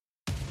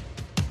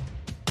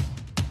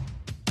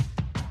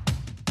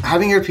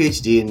having your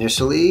PhD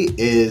initially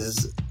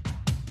is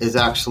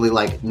actually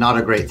like not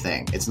a great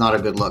thing. It's not a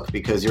good look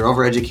because you're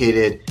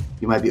overeducated,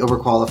 you might be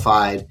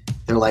overqualified.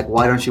 They're like,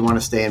 why don't you want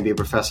to stay and be a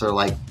professor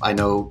like I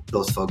know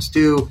those folks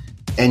do?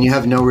 And you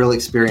have no real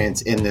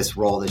experience in this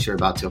role that you're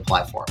about to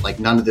apply for. Like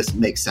none of this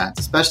makes sense,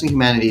 especially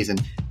humanities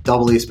and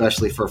doubly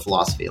especially for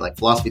philosophy. Like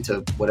philosophy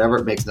to whatever,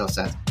 it makes no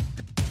sense.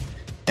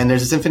 And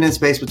there's this infinite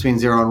space between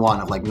 0 and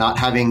 1 of like not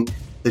having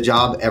the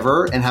job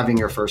ever and having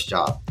your first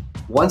job.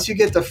 Once you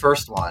get the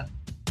first one,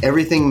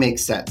 everything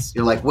makes sense.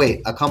 You're like,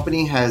 wait, a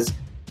company has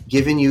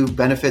given you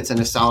benefits and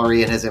a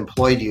salary and has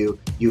employed you.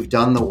 You've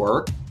done the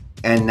work,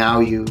 and now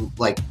you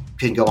like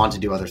can go on to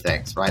do other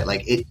things, right?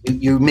 Like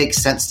you make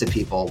sense to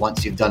people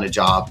once you've done a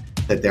job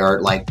that there are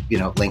like,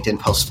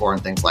 LinkedIn posts for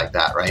and things like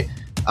that, right?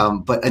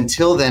 But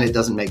until then, it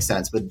doesn't make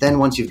sense. But then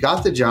once you've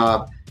got the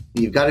job,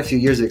 you've got a few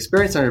years of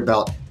experience on your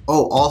belt.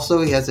 Oh,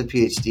 also he has a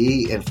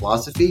PhD in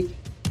philosophy.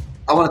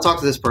 I want to talk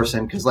to this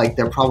person because like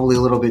they're probably a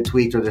little bit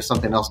tweaked or there's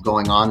something else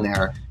going on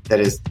there that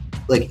is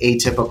like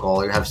atypical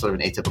or you have sort of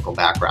an atypical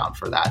background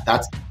for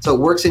that. So it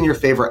works in your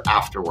favor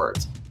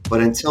afterwards.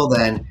 But until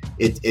then,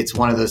 it's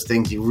one of those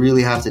things you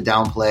really have to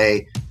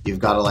downplay. You've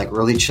got to like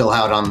really chill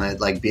out on the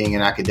like being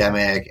an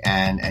academic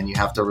and you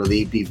have to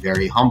really be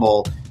very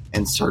humble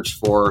and search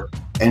for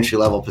entry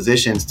level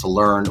positions to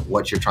learn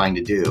what you're trying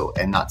to do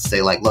and not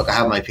say like, look, I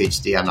have my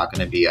PhD. I'm not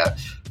going to be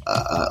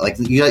like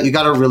you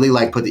got to really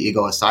like put the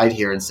ego aside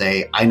here and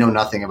say, I know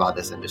nothing about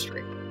this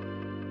industry.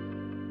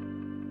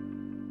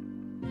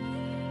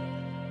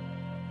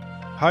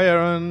 Hi,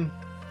 Aaron.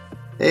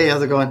 Hey,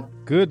 how's it going?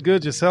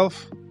 Good.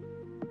 Yourself?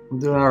 I'm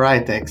doing all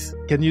right, thanks.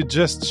 Can you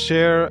just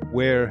share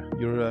where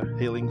you're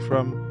hailing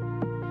from?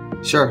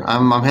 Sure.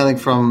 I'm hailing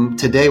from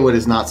today what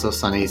is not so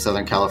sunny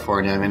Southern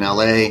California. I'm in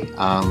LA,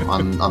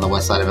 on the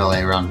west side of LA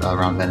around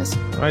Venice.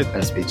 Right.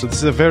 Venice Beach. So this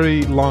is a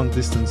very long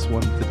distance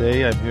one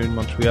today. I'm here in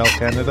Montreal,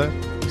 Canada.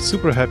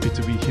 Super happy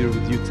to be here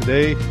with you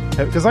today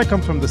because I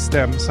come from the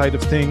STEM side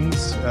of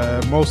things.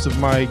 Most of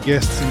my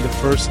guests in the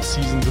first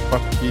seasons of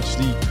Papa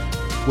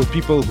PhD were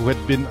people who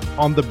had been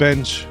on the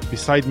bench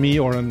beside me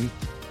or in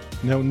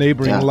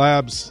neighboring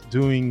labs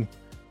doing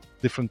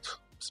different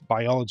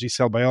biology,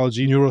 cell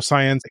biology,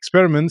 neuroscience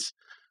experiments.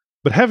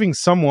 But having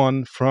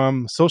someone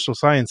from social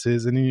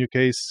sciences, and in your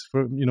case,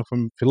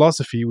 from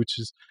philosophy,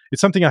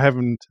 it's something I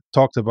haven't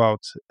talked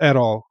about at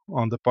all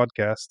on the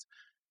podcast.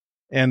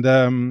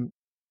 And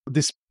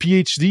this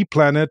PhD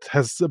planet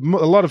has a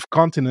lot of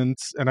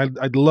continents, and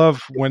I'd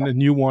love when a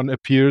new one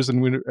appears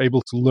and we're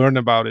able to learn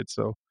about it.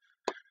 So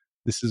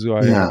this is why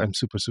I'm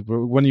super.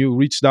 When you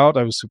reached out,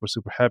 I was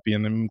super happy,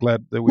 and I'm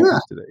glad that we're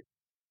here today.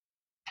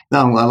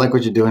 No, I like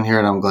what you're doing here,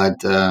 and I'm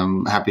glad,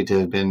 happy to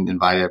have been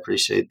invited. I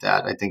appreciate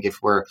that. I think if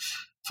we're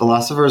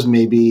philosophers,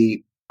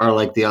 maybe are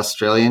like the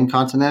Australian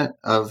continent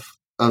of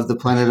the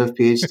planet of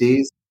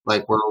PhDs.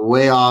 Like we're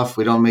way off,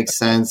 we don't make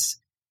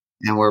sense,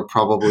 and we're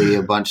probably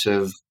a bunch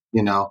of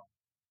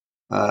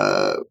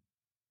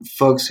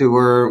folks who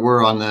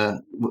were on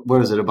the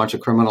a bunch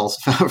of criminals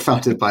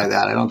founded by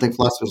that. I don't think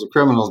philosophers are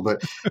criminals,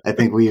 but I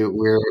think we've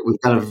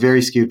got a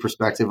very skewed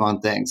perspective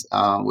on things,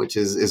 which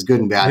is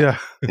good and bad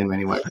in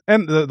many ways.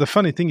 And the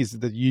funny thing is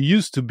that you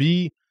used to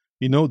be,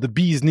 the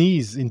bee's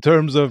knees in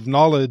terms of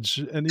knowledge,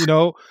 and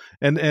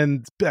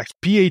and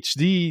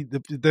PhD.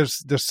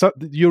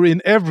 You're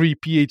in every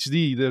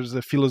PhD. There's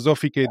a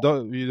philosophicae,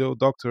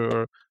 doctor,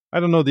 or I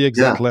don't know the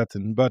exact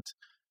Latin, but.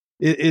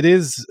 It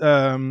is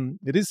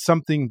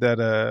something that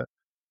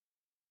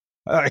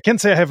I can't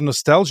say I have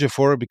nostalgia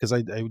for because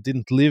I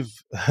didn't live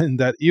in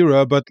that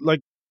era, but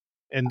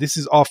and this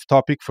is off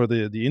topic for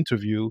the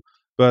interview,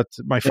 but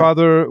my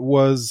father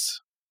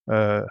was,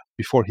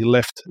 before he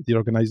left the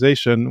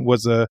organization,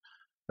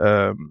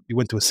 he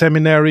went to a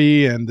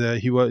seminary and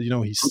he was,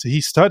 he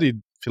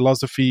studied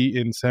philosophy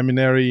in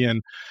seminary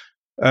and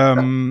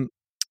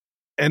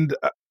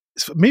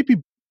maybe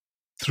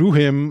through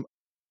him,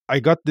 I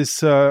got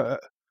this,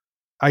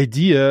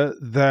 idea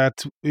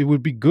that it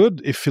would be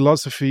good if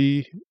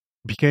philosophy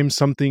became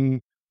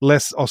something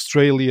less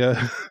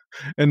Australia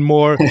and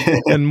more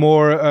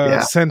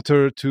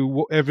center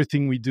to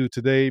everything we do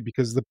today,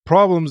 because the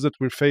problems that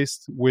we're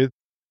faced with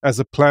as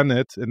a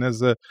planet and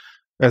as a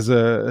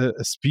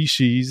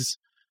species,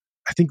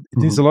 I think it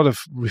needs a lot of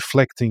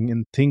reflecting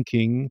and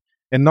thinking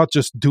and not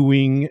just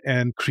doing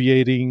and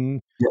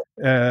creating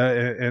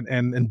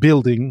and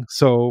building.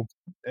 So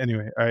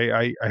anyway,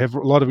 I have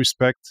a lot of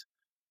respect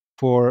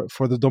for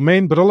the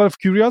domain, but a lot of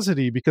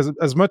curiosity, because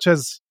as much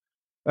as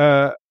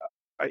I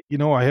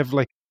have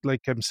like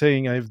I'm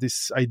saying, I have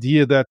this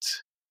idea that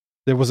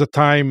there was a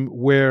time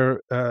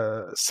where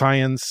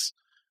the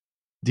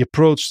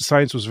approach to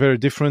science was very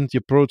different. The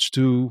approach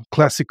to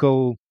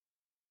classical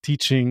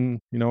teaching,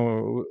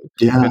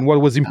 and what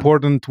was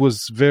important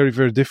was very,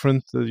 very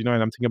different. And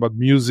I'm thinking about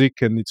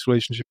music and its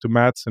relationship to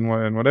maths and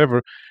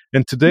whatever.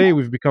 And today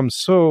we've become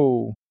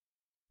so,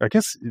 I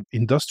guess,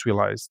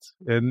 industrialized,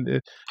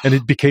 and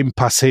it became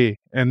passé,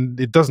 and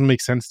it doesn't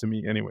make sense to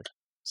me anyway.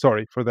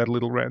 Sorry for that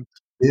little rant.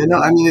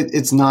 I mean,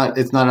 it's not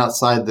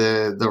outside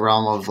the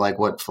realm of like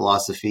what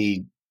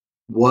philosophy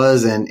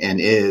was and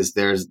is,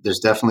 there's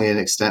definitely an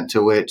extent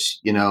to which,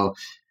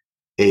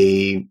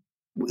 it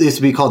used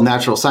to be called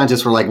natural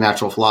scientists were like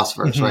natural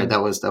philosophers, right?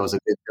 That was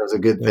a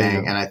good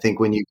thing. And I think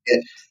when you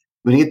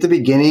get the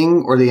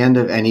beginning or the end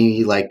of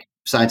any like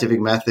scientific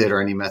method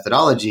or any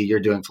methodology, you're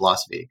doing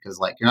philosophy, because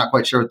like you're not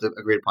quite sure what the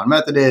agreed upon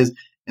method is.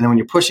 And then when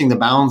you're pushing the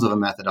bounds of a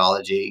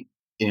methodology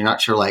and you're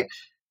not sure, like,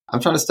 I'm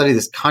trying to study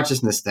this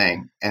consciousness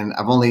thing and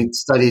I've only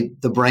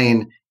studied the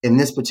brain in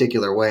this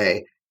particular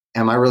way.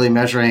 Am I really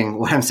measuring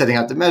what I'm setting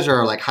out to measure?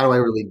 Or like, how do I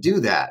really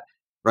do that?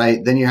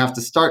 Right. Then you have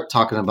to start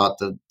talking about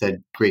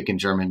the Greek and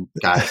German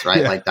guys,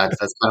 right? Like that's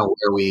kind of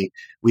where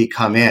we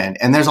come in.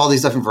 And there's all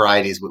these different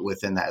varieties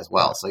within that as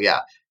well. So yeah,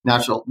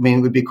 natural, I mean,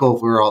 it would be cool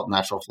if we were all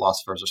natural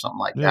philosophers or something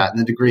like that. And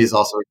the degree is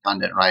also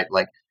redundant, right?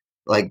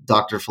 Like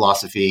Dr.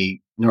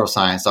 Philosophy,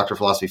 neuroscience, Dr.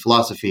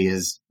 Philosophy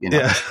is,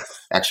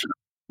 extra.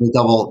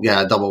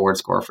 Double word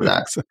score for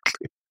that.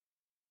 Exactly.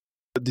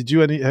 Did you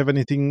have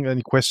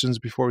any questions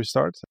before we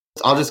start?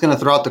 I'm just going to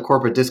throw out the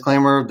corporate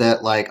disclaimer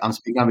that like I'm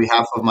speaking on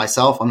behalf of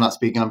myself. I'm not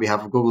speaking on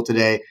behalf of Google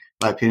today.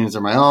 My opinions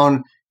are my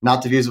own,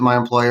 not the views of my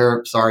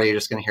employer. Sorry, you're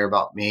just going to hear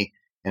about me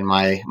in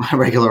my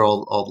regular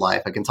old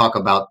life. I can talk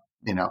about,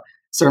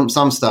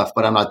 some stuff,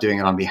 but I'm not doing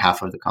it on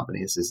behalf of the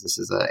company. This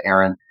is an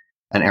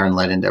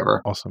Aaron-led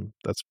endeavor. Awesome.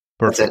 That's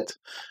perfect. That's it.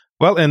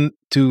 Well, and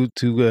to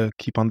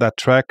keep on that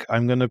track,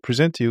 I'm going to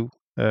present you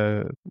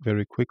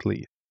very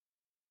quickly.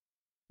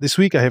 This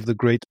week, I have the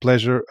great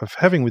pleasure of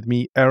having with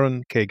me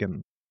Aaron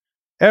Kagan.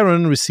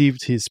 Aaron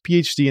received his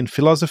PhD in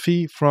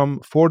philosophy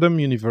from Fordham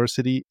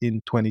University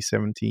in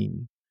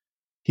 2017.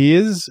 He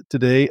is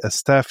today a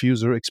staff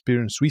user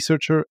experience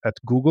researcher at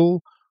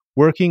Google,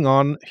 working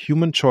on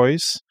human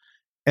choice,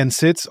 and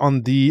sits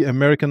on the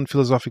American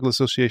Philosophical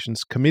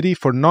Association's Committee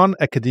for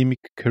Non-Academic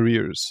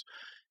Careers.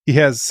 He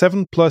has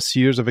 7+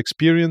 years of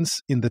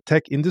experience in the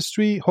tech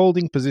industry,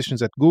 holding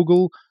positions at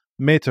Google,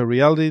 Meta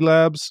Reality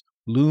Labs,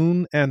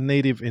 Loon, and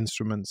Native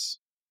Instruments.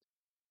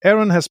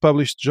 Aaron has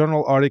published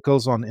journal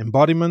articles on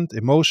embodiment,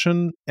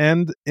 emotion,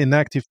 and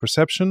inactive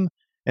perception,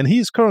 and he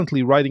is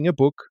currently writing a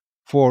book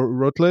for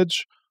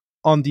Routledge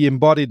on the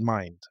embodied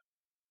mind.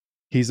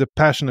 He's a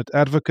passionate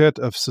advocate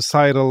of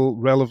societal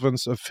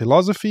relevance of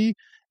philosophy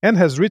and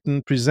has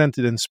written,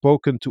 presented, and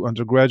spoken to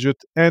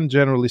undergraduate and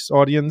generalist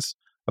audience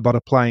about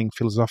applying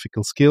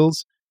philosophical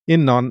skills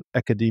in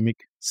non-academic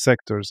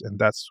sectors. And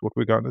that's what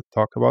we're going to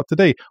talk about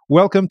today.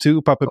 Welcome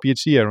to Papa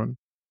PhD, Aaron.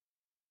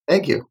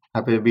 Thank you.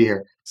 Happy to be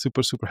here.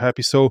 Super, super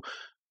happy. So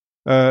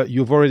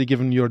you've already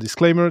given your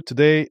disclaimer.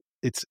 Today,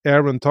 it's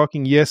Aaron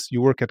talking. Yes,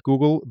 you work at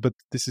Google, but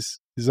these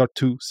are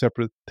two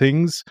separate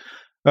things.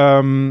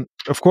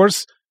 Of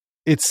course,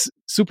 it's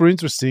super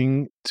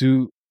interesting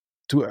to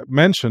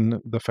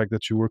mention the fact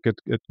that you work at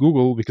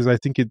Google, because I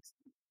think it's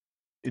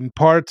in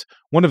part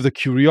one of the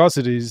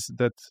curiosities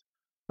that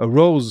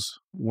arose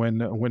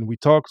when we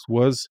talked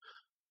was,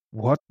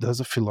 what does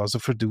a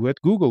philosopher do at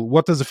Google?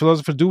 What does a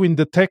philosopher do in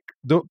the tech,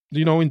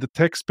 in the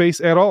tech space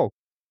at all?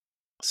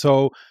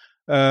 So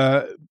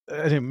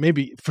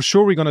maybe for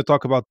sure we're going to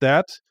talk about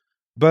that.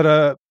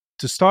 But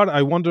to start,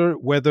 I wonder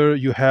whether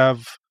you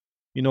have,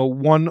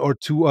 one or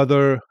two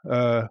other,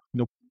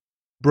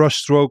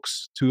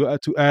 brushstrokes to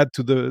add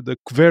to the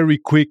very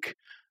quick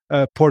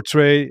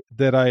portrait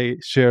that I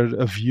shared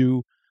of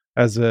you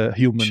as a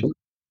human. Sure.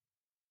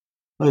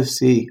 Let's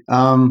see.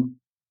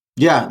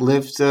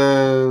 Lived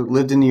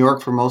in New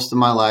York for most of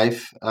my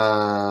life.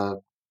 Have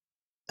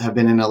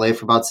been in LA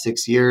for about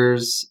 6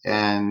 years,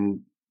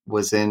 and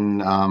was in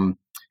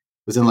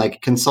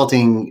like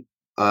consulting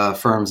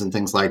firms and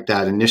things like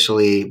that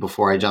initially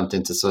before I jumped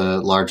into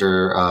some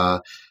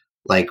larger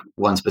like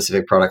one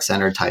specific product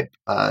center type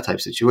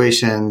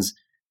situations.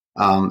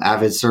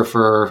 Avid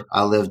surfer.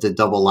 I lived a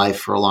double life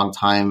for a long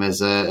time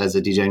as a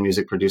DJ and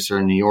music producer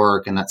in New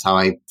York, and that's how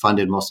I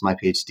funded most of my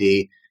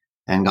PhD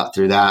and got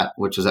through that,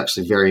 which was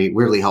actually very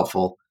weirdly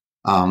helpful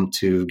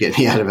to get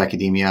me out of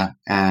academia.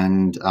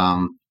 And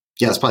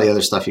it's probably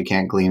other stuff you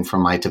can't glean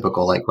from my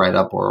typical like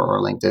write-up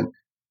or LinkedIn.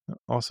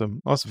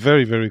 Awesome.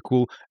 Very, very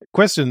cool.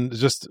 Question,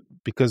 just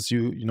because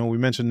we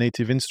mentioned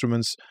Native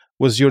Instruments.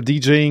 Was your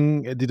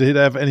DJing, did it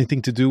have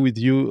anything to do with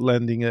you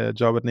landing a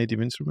job at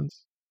Native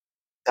Instruments?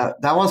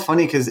 That one's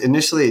funny because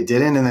initially it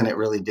didn't, and then it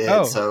really did.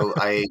 Oh. So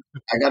I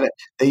got it.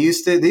 They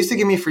used to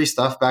give me free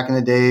stuff back in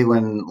the day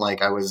when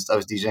like I was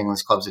DJing in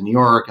these clubs in New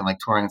York and like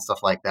touring and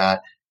stuff like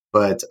that.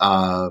 But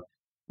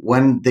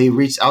when they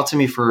reached out to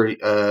me for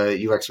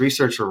a UX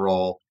researcher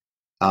role,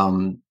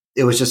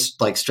 it was just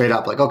like straight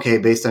up like, okay,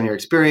 based on your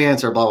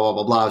experience or blah blah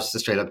blah blah. It was just a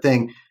straight up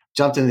thing.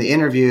 Jumped into the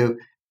interview.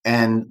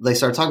 And they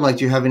started talking like,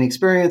 do you have any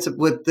experience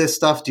with this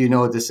stuff? Do you know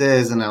what this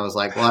is? And I was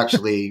like, well,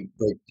 actually,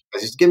 like,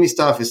 just give me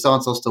stuff. Is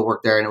so-and-so still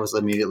work there? And it was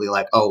immediately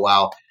like, oh,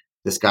 wow,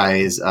 this guy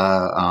is,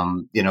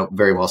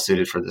 very well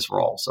suited for this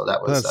role. So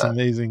that's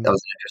amazing. That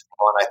was an interesting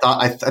one. I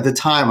thought at the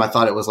time, I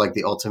thought it was like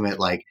the ultimate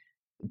like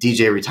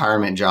DJ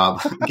retirement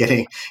job,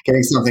 getting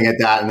something at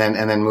that,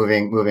 and then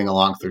moving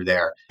along through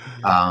there.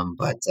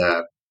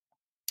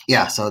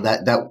 yeah, so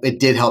that it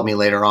did help me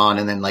later on.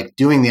 And then like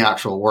doing the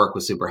actual work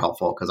was super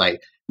helpful because I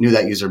knew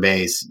that user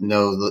base,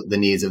 know the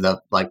needs of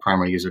the like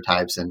primary user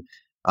types, and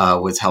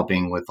was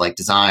helping with like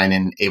design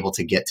and able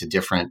to get to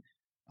different,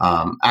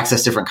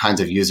 access different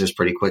kinds of users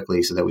pretty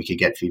quickly so that we could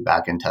get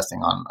feedback and testing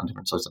on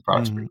different sorts of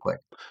products pretty quick.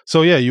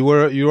 So yeah, you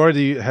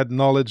already had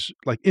knowledge,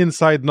 like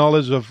inside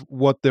knowledge of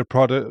what their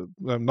product,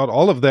 not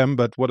all of them,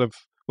 but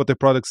what their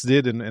products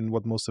did and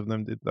what most of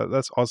them did.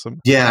 That's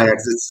awesome. Yeah,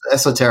 it's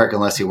esoteric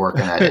unless you work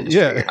in that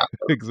industry. Yeah,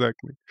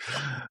 exactly.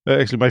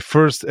 Actually, my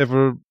first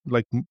ever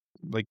like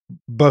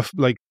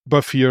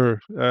buffier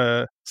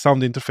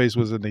sound interface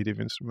was a Native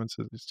Instruments.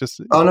 So it's just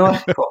oh no,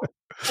 cool.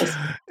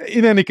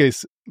 In any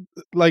case,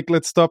 like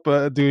let's stop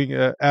doing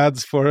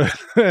ads for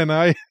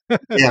NI.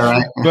 Yeah,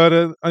 right.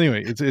 But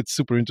anyway, it's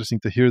super interesting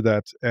to hear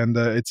that, and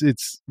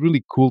it's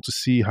really cool to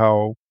see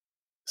how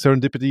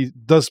serendipity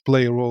does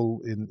play a role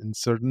in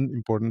certain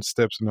important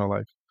steps in our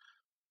life.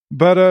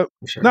 But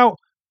Sure. now,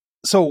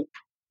 so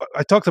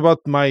I talked about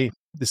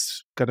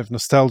this kind of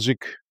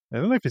nostalgic, I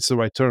don't know if it's the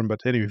right term, but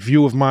anyway,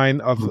 view of mine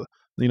of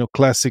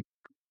classic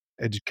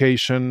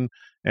education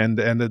and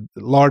the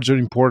larger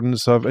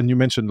importance of, and you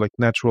mentioned like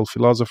natural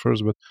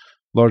philosophers, but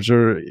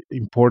larger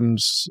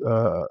importance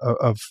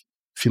of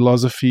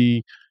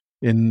philosophy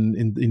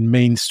in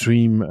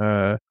mainstream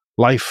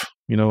life,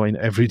 in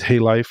everyday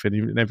life and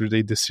in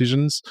everyday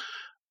decisions.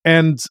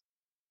 And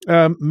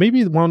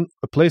maybe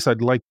a place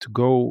I'd like to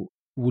go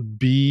would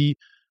be,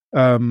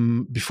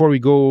 before we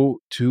go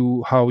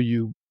to how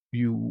you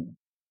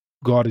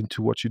got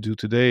into what you do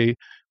today,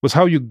 was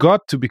how you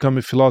got to become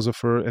a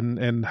philosopher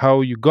and how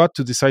you got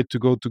to decide to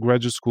go to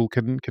graduate school.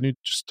 Can you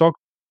just talk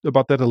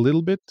about that a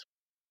little bit?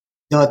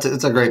 No,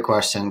 it's a great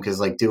question because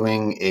like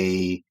doing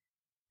a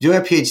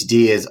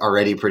PhD is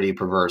already pretty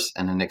perverse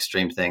and an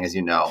extreme thing, as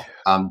you know.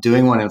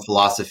 Doing one in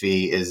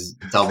philosophy is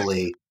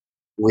doubly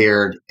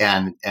weird,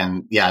 and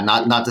yeah,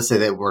 not to say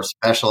that we're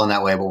special in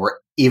that way, but we're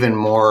even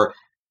more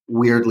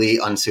weirdly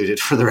unsuited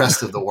for the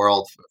rest of the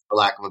world, for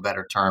lack of a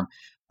better term,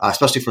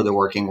 especially for the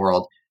working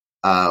world.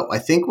 I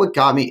think what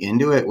got me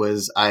into it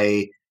was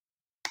I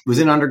was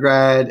in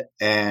undergrad,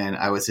 and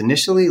I was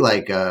initially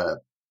like a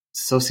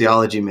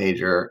sociology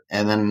major,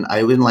 and then I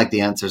didn't like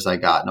the answers I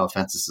got. No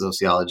offense to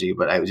sociology,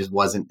 but it just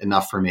wasn't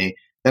enough for me.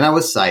 Then I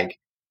was psych,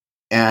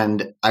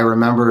 and I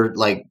remember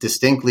like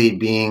distinctly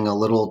being a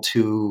little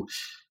too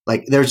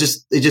like it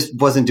just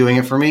wasn't doing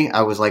it for me.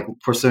 I was like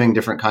pursuing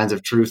different kinds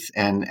of truth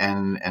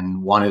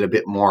and wanted a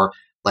bit more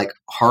like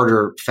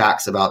harder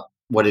facts about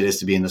what it is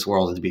to be in this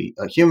world and to be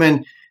a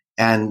human.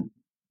 And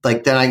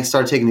like then I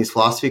started taking these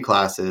philosophy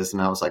classes,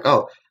 and I was like,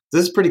 oh,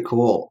 this is pretty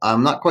cool.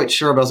 I'm not quite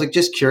sure, but I was like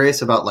just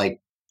curious about like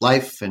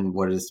life and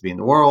what it is to be in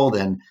the world.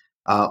 And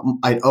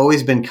I'd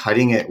always been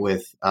cutting it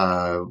with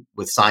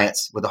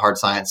science, with the hard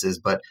sciences,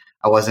 but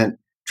I wasn't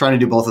trying to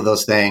do both of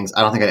those things.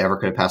 I don't think I ever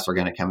could have passed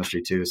organic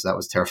chemistry too, so that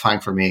was terrifying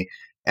for me.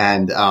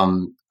 And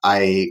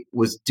I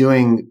was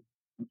doing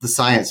the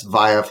science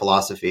via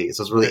philosophy,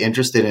 so I was really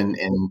interested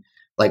in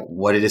like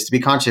what it is to be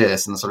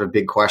conscious and the sort of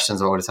big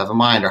questions about what is to have a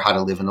mind or how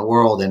to live in the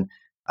world. And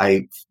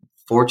I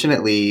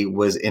fortunately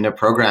was in a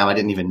program I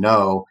didn't even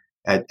know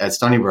at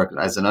Stony Brook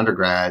as an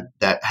undergrad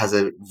that has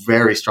a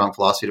very strong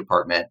philosophy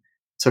department.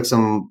 Took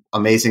some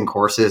amazing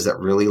courses that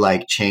really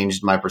like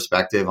changed my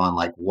perspective on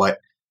like what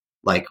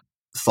like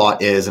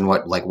thought is and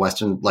what like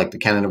Western, like the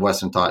canon of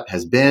Western thought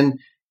has been.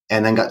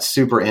 And then got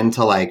super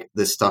into like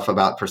this stuff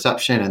about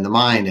perception and the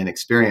mind and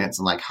experience,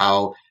 and like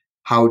how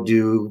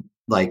do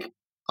like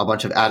a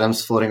bunch of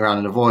atoms floating around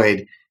in a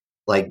void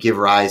like give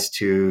rise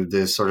to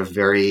this sort of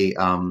very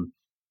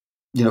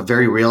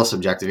very real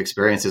subjective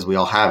experiences we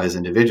all have as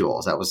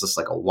individuals. That was just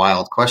like a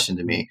wild question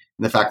to me.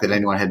 And the fact that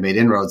anyone had made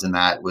inroads in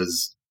that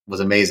was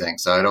amazing.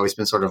 So I'd always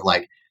been sort of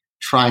like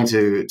trying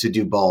to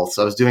do both.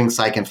 So I was doing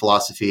psych and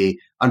philosophy,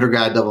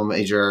 undergrad double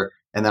major.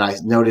 And then I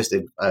noticed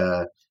it,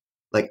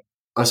 like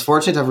I was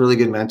fortunate to have really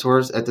good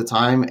mentors at the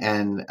time.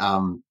 And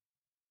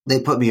they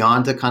put me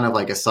on to kind of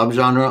like a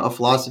subgenre of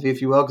philosophy,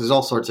 if you will, because there's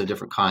all sorts of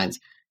different kinds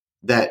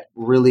that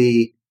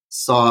really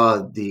saw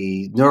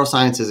the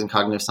neurosciences and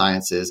cognitive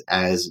sciences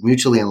as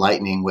mutually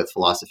enlightening with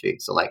philosophy.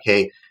 So like,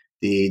 hey,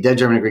 the dead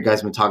German and Greek guys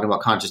have been talking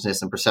about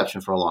consciousness and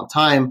perception for a long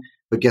time,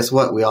 but guess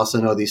what? We also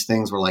know these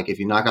things where like, if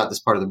you knock out this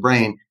part of the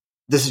brain,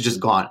 this is just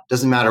gone.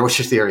 Doesn't matter what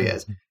your theory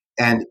is.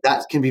 And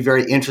that can be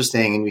very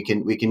interesting, and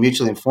we can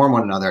mutually inform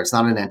one another. It's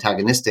not an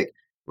antagonistic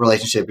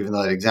relationship, even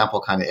though that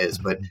example kind of is,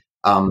 but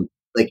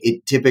like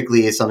it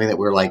typically is something that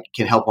we're like,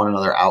 can help one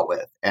another out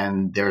with.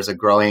 And there's a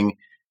growing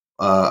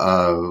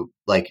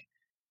like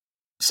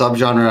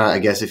subgenre, I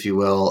guess, if you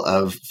will,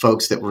 of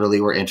folks that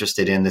really were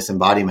interested in this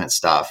embodiment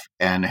stuff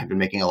and have been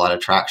making a lot of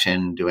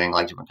traction doing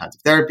like different kinds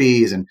of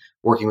therapies and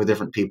working with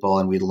different people.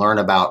 And we learn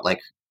about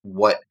like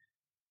what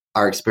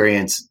our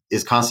experience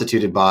is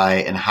constituted by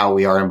and how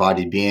we are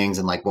embodied beings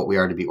and like what we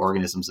are to be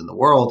organisms in the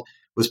world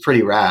was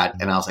pretty rad.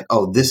 And I was like,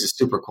 oh, this is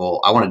super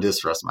cool. I want to do this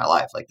for the rest of my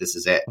life. Like, this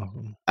is it.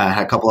 I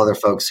had a couple other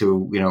folks who,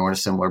 were in a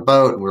similar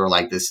boat, and we were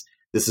like, this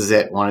is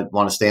it. Want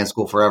to stay in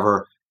school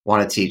forever.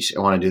 Want to teach. I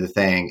want to do the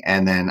thing.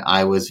 And then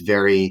I was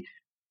very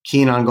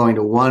keen on going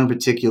to one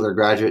particular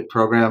graduate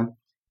program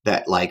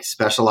that like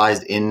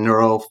specialized in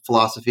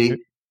neurophilosophy.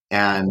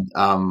 And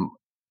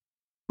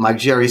my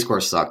GRE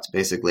score sucked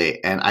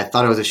basically. And I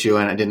thought it was a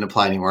shoe-in. I didn't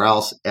apply anywhere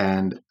else.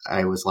 And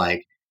I was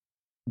like,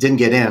 didn't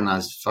get in. I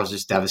was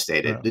just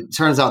devastated. Yeah. It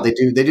turns out they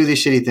do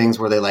these shitty things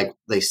where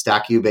they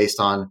stack you based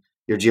on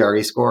your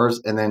GRE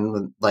scores. And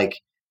then like,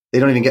 they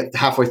don't even get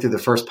halfway through the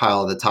first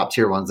pile of the top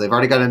tier ones. They've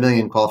already got 1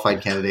 million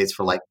qualified candidates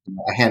for like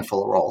a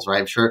handful of roles, right?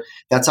 I'm sure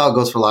that's how it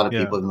goes for a lot of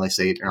people when they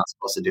say you're not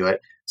supposed to do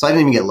it. So I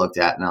didn't even get looked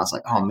at. And I was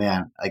like, oh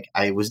man, like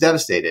I was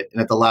devastated.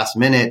 And at the last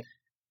minute,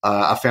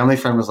 a family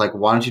friend was like,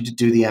 why don't you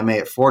do the MA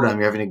at Fordham?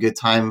 You're having a good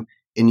time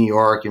in New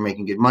York. You're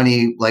making good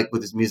money, like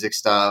with this music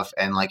stuff,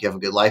 and like you have a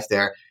good life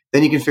there.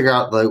 Then you can figure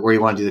out like where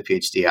you want to do the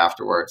PhD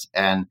afterwards.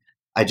 And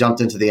I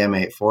jumped into the MA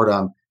at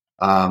Fordham.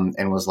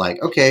 And was like,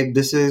 okay,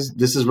 this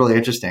is really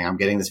interesting. I'm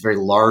getting this very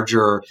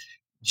larger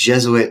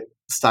Jesuit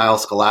style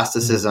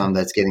scholasticism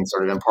that's getting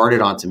sort of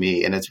imparted onto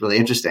me, and it's really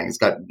interesting. It's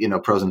got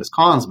pros and its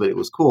cons, but it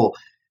was cool.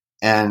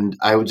 And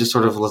I would just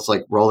sort of was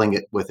like rolling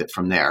it with it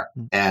from there.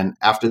 And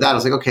after that, I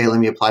was like, okay, let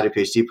me apply to a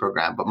PhD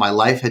program. But my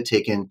life had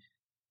taken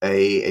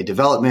a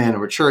development, a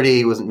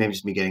maturity. It wasn't maybe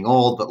just me getting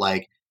old, but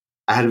like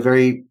I had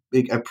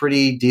a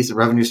pretty decent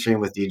revenue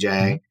stream with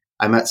DJing.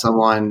 I met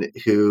someone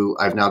who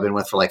I've now been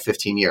with for like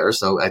 15 years.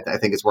 So I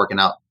think it's working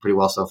out pretty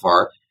well so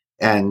far.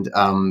 And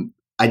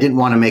I didn't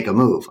want to make a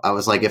move. I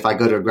was like, if I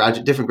go to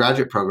a different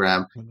graduate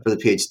program for the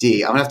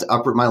PhD, I'm going to have to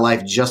uproot my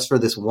life just for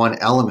this one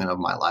element of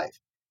my life.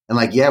 And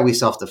like, yeah, we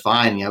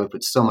self-define. Yeah, we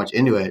put so much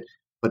into it,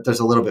 but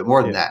there's a little bit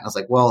more than that. And I was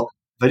like, well,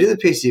 if I do the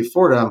PhD at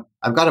Fordham,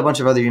 I've got a bunch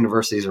of other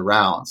universities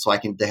around. So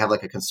they have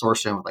like a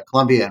consortium with like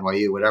Columbia,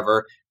 NYU,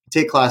 whatever.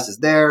 Take classes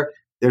there.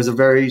 There's a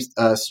very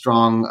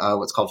strong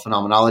what's called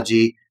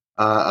phenomenology.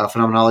 A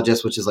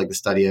phenomenologist, which is like the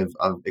study of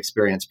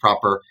experience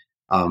proper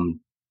and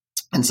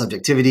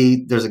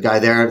subjectivity. There's a guy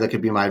there that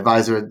could be my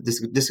advisor.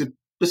 This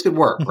could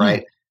work,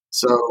 right?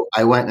 So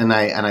I went and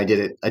I did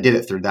it. I did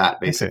it through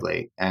that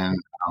basically, and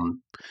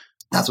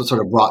that's what sort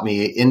of brought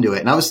me into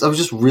it. And I was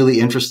just really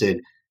interested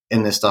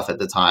in this stuff at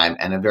the time,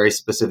 and a very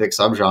specific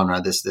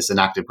subgenre, this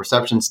enactive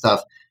perception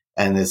stuff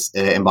and this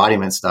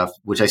embodiment stuff,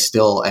 which I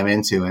still am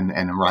into and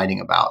am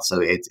writing about.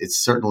 So it's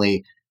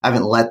certainly, I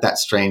haven't let that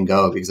strain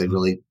go because I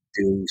really.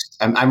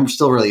 I'm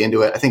still really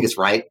into it. I think it's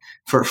right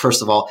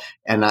first of all,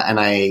 and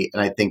I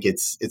think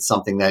it's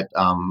something that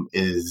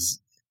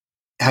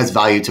has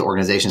value to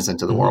organizations and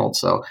to the world.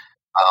 So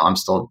I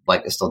still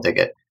dig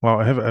it. Well,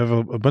 I have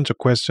a bunch of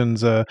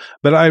questions,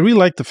 but I really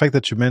like the fact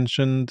that you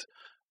mentioned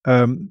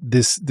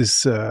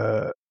this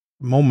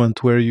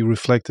moment where you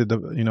reflected,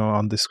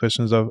 on these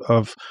questions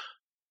of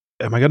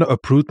am I going to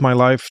uproot my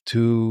life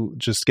to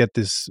just get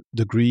this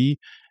degree?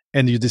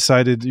 And you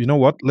decided, you know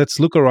what? Let's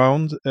look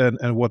around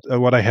and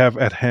what I have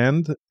at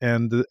hand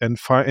and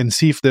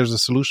see if there's a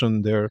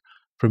solution there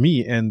for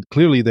me. And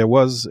clearly there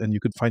was, and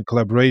you could find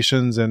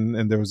collaborations,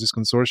 and there was this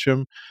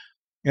consortium.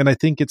 And I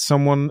think it's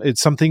something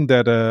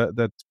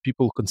that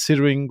people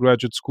considering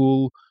graduate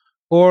school,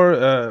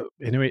 or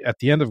anyway at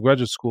the end of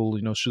graduate school,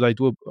 should I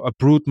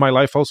uproot my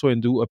life also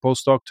and do a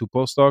postdoc, 2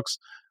 postdocs?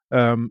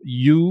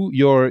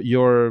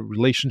 Your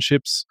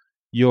relationships,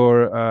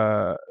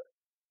 your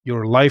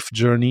life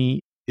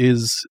journey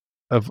is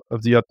of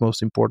the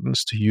utmost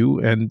importance to you,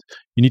 and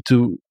you need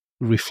to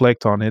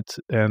reflect on it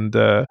and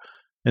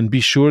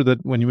be sure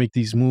that when you make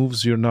these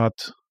moves, you're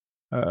not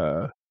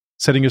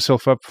setting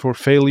yourself up for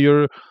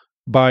failure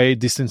by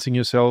distancing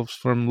yourself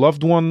from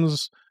loved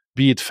ones,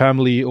 be it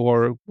family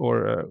or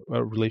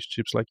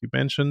relationships, like you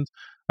mentioned.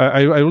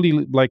 I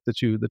really like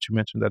that you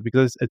mentioned that,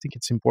 because I think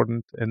it's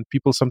important, and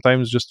people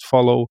sometimes just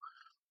follow.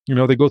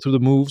 They go through the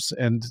moves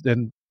and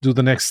then do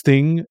the next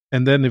thing,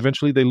 and then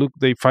eventually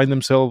they find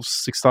themselves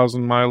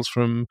 6,000 miles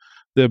from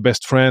their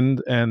best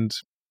friend and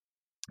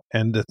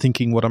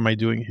thinking, what am I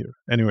doing here?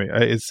 Anyway,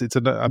 it's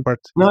a part.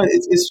 No,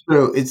 it's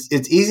true.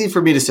 It's easy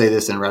for me to say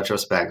this in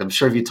retrospect. I'm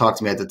sure if you talked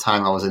to me at the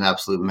time, I was an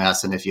absolute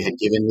mess. And if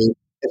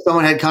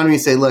someone had come to me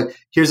and say, look,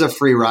 here's a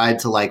free ride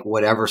to like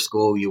whatever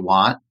school you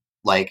want,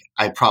 like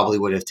I probably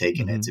would have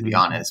taken it, to be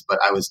honest. But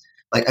I was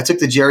like, I took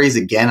the GREs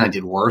again. I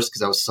did worse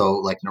because I was so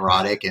like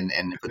neurotic and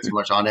put too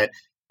much on it.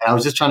 And I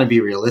was just trying to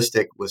be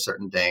realistic with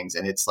certain things.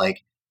 And it's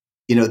like,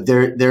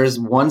 there's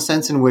one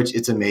sense in which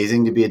it's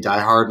amazing to be a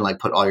diehard and like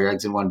put all your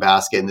eggs in one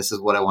basket. And this is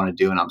what I want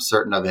to do. And I'm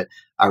certain of it.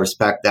 I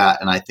respect that.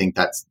 And I think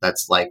that's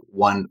like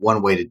one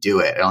way to do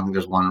it. I don't think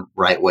there's one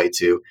right way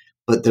to,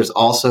 but there's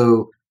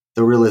also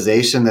the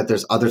realization that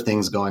there's other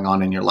things going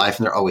on in your life,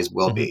 and there always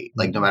will be.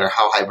 Like, no matter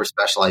how hyper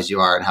specialized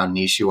you are and how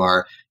niche you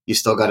are, you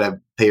still got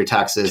to pay your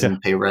taxes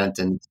and pay rent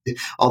and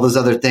all those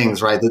other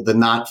things, right? The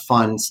not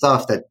fun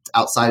stuff that's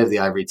outside of the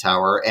ivory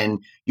tower.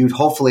 And you'd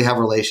hopefully have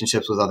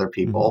relationships with other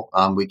people.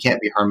 We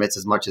can't be hermits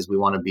as much as we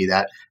want to be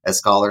that as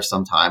scholars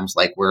sometimes.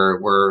 Like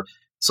we're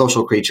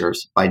social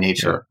creatures by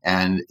nature,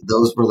 and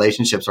those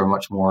relationships are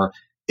much more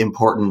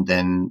important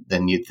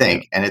than you'd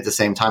think. And at the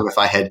same time, if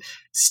I had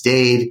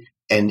stayed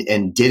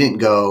and didn't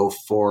go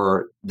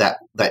for that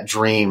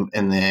dream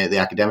in the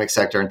academic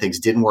sector and things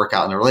didn't work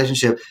out in the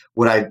relationship,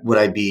 would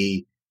I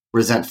be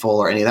resentful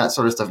or any of that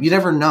sort of stuff. You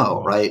never know,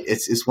 Wow. right?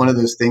 It's one of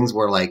those things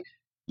where like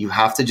you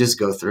have to just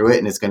go through it,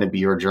 and it's going to be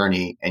your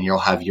journey, and you'll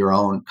have your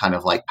own kind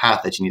of like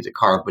path that you need to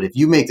carve. But if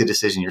you make the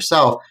decision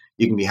yourself,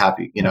 you can be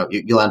happy.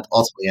 You'll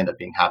ultimately end up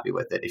being happy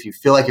with it. If you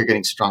feel like you're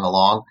getting strung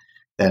along,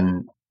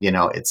 then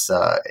it's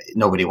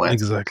nobody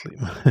wins. Exactly.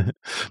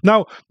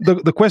 Now,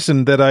 the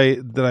question that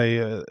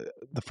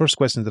the first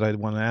question that I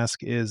want to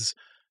ask is,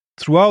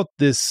 throughout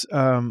this,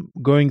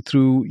 going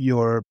through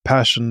your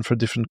passion for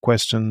different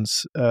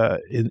questions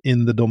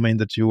in the domain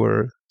that you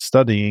were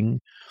studying,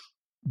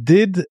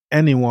 did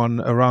anyone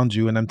around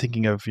you, and I'm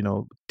thinking of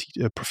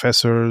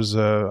professors,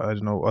 I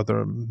don't know,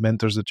 other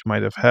mentors that you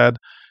might have had,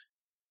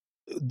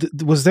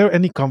 was there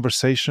any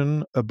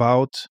conversation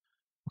about,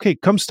 okay,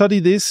 come study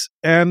this,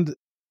 and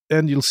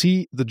you'll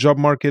see the job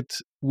market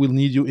will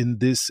need you in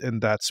this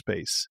and that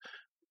space?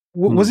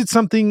 Was it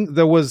something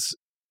that was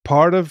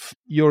part of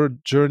your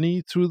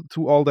journey through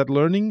all that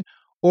learning,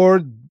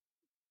 or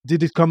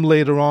did it come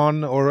later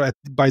on, or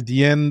by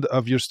the end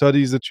of your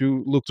studies that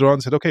you looked around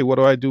and said, okay, what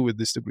do I do with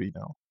this degree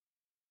now?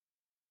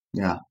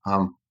 Yeah.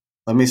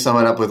 Let me sum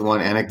it up with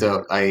one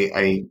anecdote.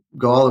 I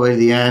go all the way to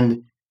the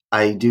end.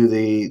 I do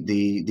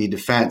the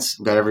defense.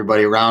 Got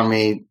everybody around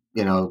me.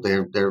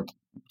 They're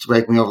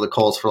raking me over the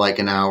coals for like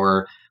an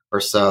hour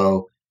or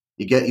so.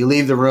 You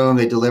leave the room.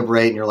 They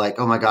deliberate, and you're like,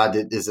 oh my God,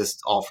 is this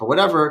all for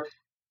whatever?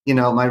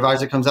 My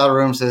advisor comes out of the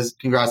room, says,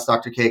 congrats,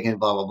 Dr. Kagan,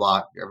 blah, blah,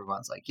 blah.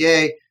 Everyone's like,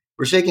 yay.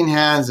 We're shaking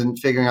hands and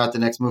figuring out the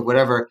next move,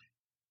 whatever.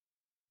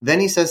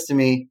 Then he says to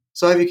me,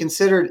 so have you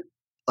considered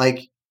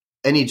like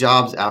any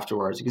jobs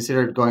afterwards? You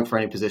considered going for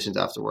any positions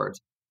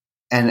afterwards?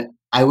 And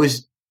I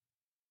was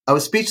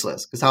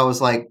speechless, because I was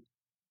like,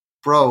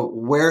 bro,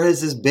 where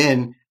has this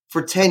been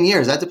for 10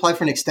 years? I had to apply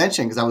for an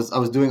extension because I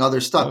was doing other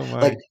stuff. Oh,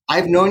 Like,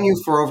 I've known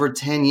you for over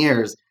 10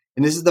 years,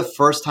 and this is the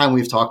first time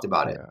we've talked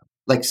about it,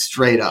 like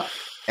straight up.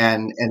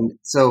 And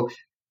so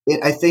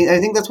I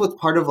think that's what's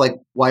part of like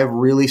why I've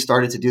really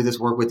started to do this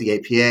work with the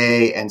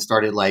APA and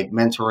started like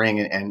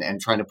mentoring and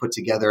trying to put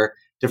together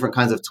different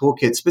kinds of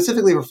toolkits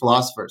specifically for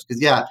philosophers.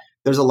 Because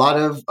there's a lot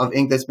of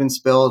ink that's been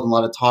spilled and a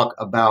lot of talk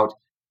about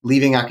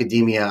leaving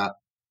academia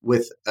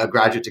with a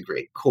graduate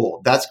degree.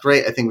 Cool. That's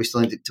great. I think we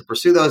still need to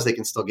pursue those. They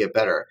can still get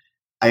better.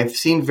 I've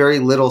seen very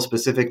little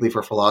specifically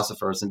for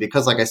philosophers. And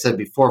because, like I said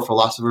before,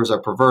 philosophers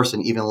are perverse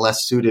and even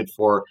less suited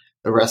for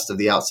the rest of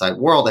the outside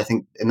world, I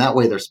think in that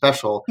way they're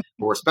special,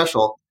 but we're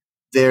special.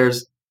 There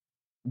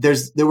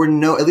were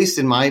no, at least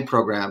in my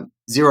program,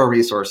 zero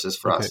resources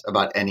for us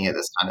about any of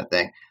this kind of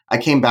thing. I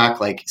came back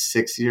like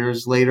 6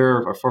 years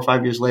later or 4 or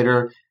 5 years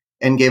later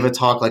and gave a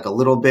talk like a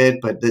little bit,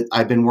 but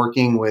I've been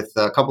working with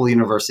a couple of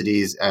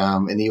universities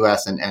in the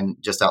US and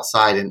just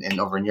outside and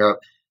over in Europe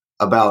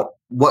about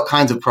what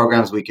kinds of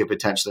programs we could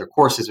potentially, or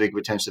courses we could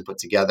potentially put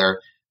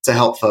together to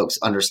help folks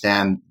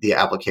understand the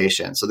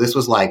application. So this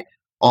was like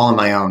all on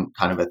my own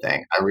kind of a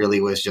thing. I really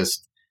was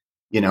just,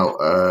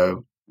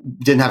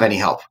 didn't have any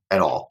help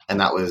at all. And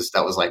that was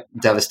like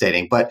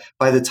devastating. But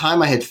by the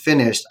time I had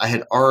finished, I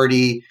had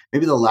already,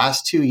 maybe the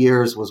last 2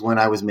 years was when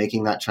I was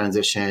making that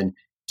transition,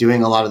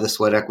 doing a lot of the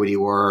sweat equity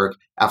work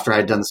after I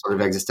had done the sort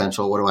of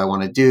existential, what do I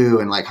want to do?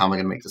 And like, how am I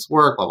going to make this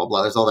work? Blah, blah,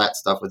 blah. There's all that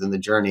stuff within the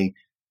journey.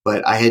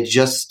 But I had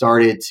just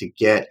started to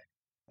get,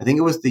 I think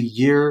it was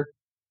maybe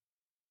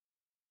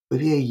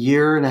a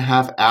year and a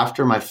half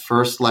after my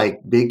first like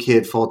big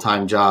kid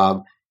full-time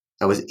job.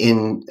 I was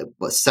in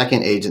a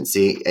second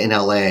agency in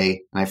LA, and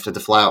I had to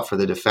fly out for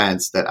the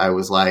defense, that I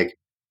was like,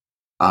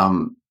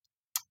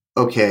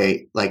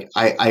 okay, like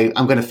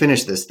I'm going to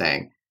finish this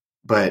thing,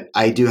 but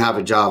I do have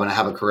a job and I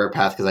have a career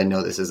path because I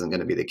know this isn't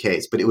going to be the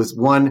case. But it was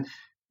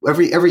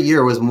every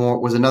year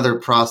was another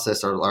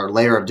process or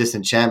layer of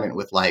disenchantment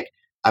with like,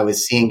 I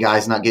was seeing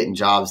guys not getting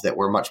jobs that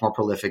were much more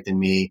prolific than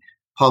me,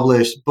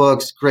 published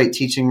books, great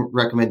teaching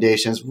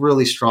recommendations,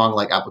 really strong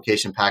like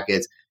application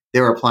packets.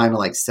 They were applying to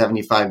like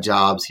 75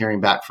 jobs,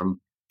 hearing back from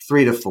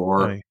 3 to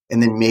 4,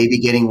 and then maybe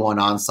getting one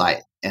on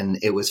site. And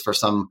it was for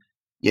some,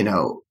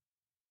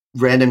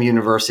 random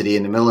university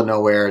in the middle of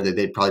nowhere that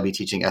they'd probably be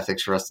teaching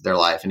ethics for the rest of their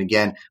life. And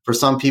again, for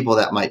some people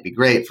that might be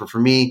greght. For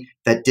me,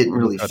 that didn't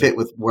really fit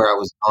with where I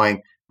was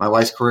going. My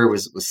wife's career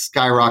was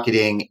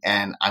skyrocketing.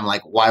 And I'm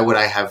like, why would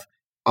I have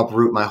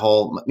uproot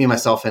me,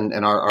 myself,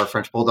 and our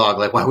French bulldog?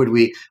 Like, why would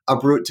we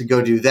uproot to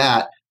go do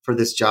that for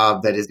this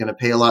job that is going to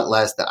pay a lot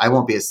less, that I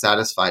won't be as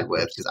satisfied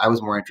with? Because I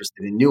was more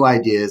interested in new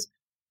ideas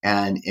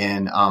and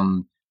in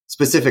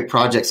specific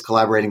projects,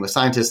 collaborating with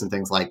scientists and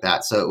things like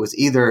that. So it was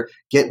either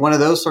get one of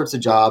those sorts of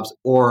jobs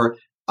or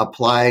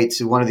apply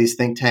to one of these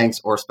think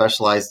tanks or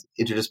specialized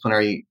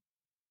interdisciplinary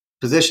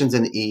positions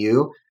in the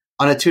EU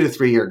on a 2 to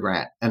 3 year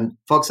grant. And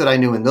folks that I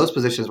knew in those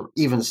positions were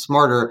even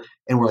smarter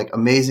and were like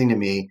amazing to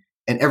me.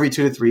 And every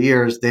 2 to 3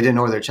 years, they didn't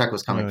know where their check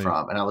was coming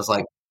from. And I was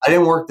like, I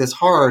didn't work this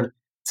hard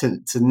to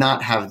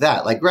not have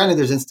that. Like, granted,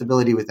 there's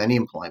instability with any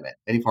employment,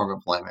 any form of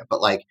employment, but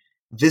like,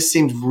 this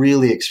seemed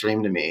really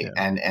extreme to me.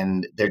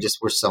 And there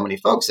just were so many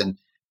folks, and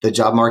the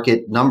job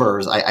market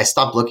numbers, I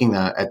stopped looking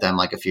at them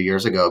like a few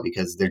years ago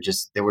because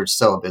they were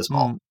so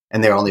abysmal,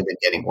 and they're only been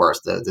getting worse.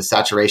 The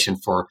saturation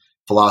for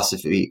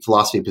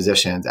philosophy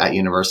positions at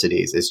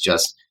universities is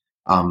just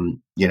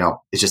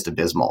it's just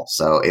abysmal.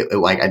 So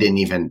I didn't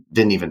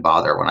even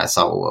bother when I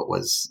saw what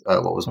was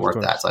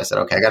worth that. So I said,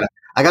 okay,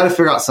 I gotta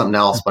figure out something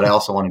else, but I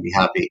also want to be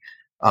happy.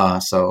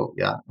 So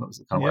yeah, that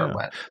was kind of where it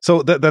went.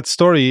 So that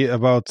story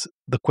about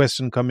the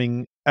question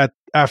coming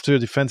after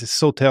defense is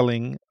so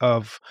telling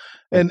of,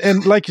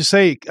 and like you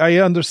say, I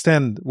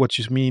understand what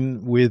you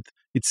mean with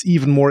it's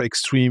even more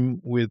extreme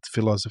with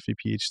philosophy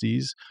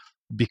PhDs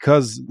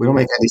because we don't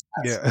make any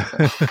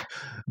sense. Yeah,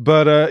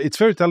 but it's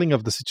very telling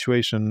of the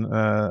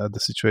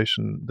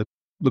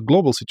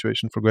global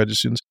situation for graduate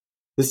students.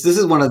 This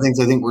is one of the things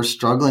I think we're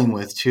struggling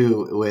with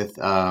too, with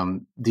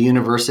the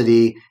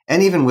university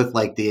and even with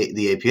like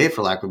the APA,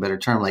 for lack of a better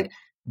term. Like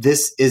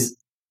this is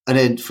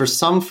for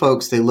some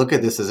folks, they look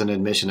at this as an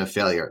admission of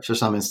failure for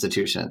some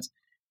institutions.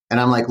 And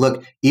I'm like,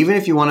 look, even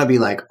if you want to be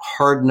like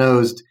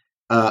hard-nosed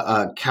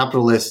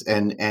capitalist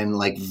and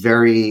like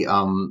very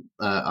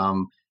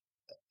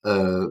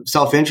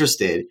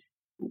self-interested,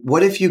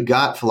 what if you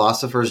got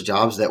philosophers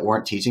jobs that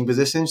weren't teaching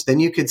positions? Then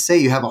you could say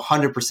you have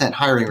 100%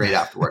 hiring rate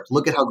afterwards.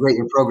 Look at how great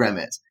your program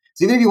is.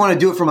 So even if you want to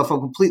do it from a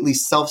completely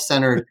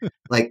self-centered,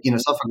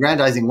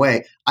 self-aggrandizing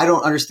way, I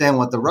don't understand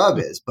what the rub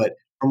is. But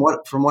from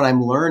what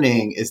I'm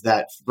learning is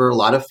that for a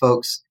lot of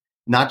folks,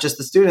 not just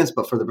the students,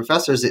 but for the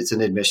professors, it's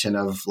an admission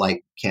of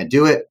like, can't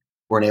do it.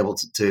 Weren't able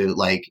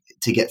to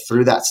get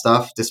through that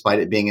stuff despite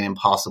it being an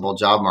impossible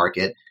job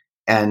market.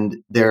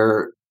 And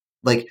they're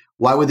like,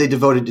 why would they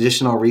devote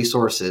additional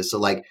resources? So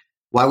like,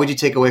 why would you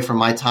take away from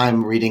my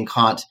time reading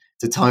Kant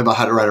to tell me about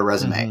how to write a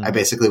resume? Mm-hmm. I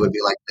basically would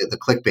be like the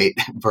clickbait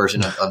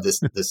version of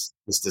this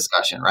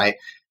discussion, right?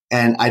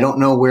 And I don't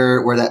know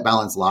where that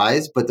balance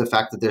lies, but the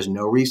fact that there's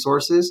no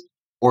resources,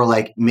 or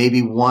like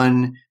maybe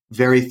one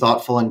very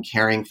thoughtful and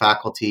caring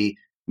faculty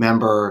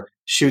member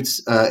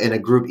shoots in a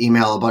group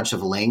email a bunch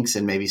of links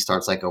and maybe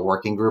starts like a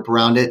working group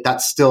around it,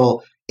 that's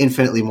still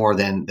infinitely more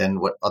than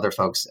what other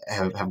folks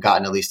have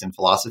gotten, at least in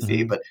philosophy.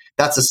 Mm-hmm. But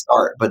that's a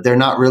start. But they're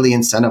not really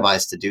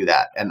incentivized to do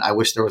that. And I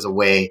wish there was a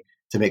way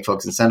to make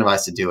folks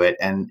incentivized to do it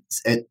and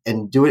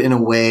do it in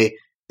a way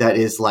that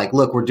is like,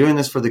 look, we're doing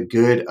this for the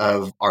good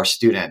of our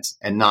students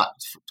and not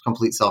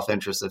complete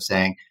self-interest of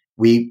saying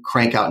we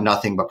crank out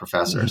nothing but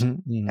professors.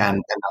 Mm-hmm, mm-hmm. And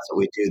that's what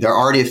we do. There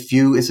are already a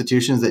few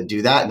institutions that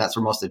do that, and that's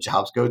where most of the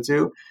jobs go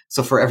to.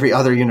 So for every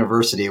other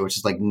university, which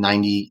is like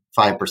 95%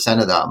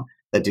 of them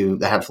that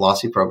have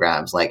philosophy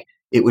programs, like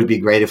it would be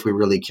great if we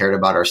really cared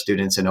about our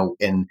students in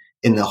the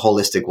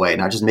holistic way,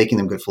 not just making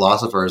them good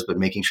philosophers, but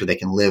making sure they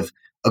can live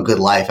a good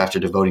life after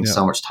devoting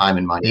so much time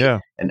and money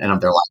and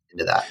of their life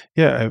into that.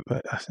 Yeah.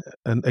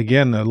 And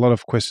again, a lot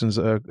of questions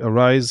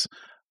arise.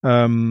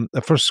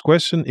 The first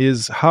question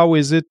is, how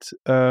is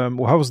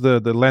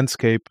the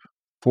landscape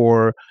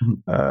for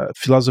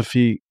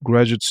philosophy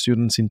graduate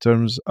students in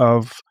terms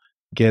of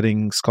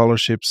getting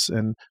scholarships?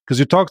 And because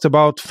you talked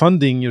about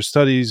funding your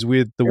studies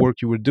with the work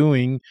you were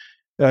doing,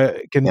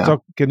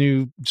 can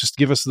you just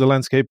give us the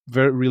landscape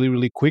really,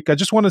 really quick? I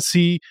just want to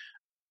see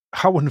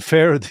how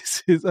unfair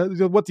this is,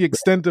 what the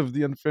extent of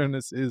the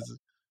unfairness is.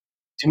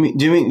 Do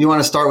you mean you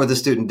want to start with the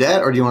student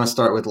debt, or do you want to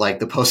start with like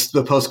the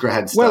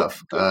post-grad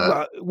stuff?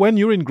 When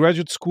you're in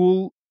graduate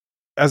school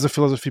as a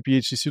philosophy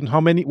PhD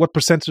student, what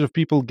percentage of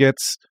people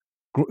gets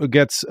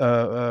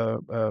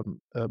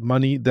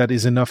money that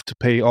is enough to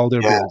pay all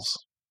their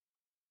bills?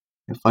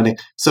 Funding.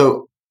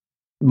 So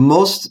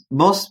most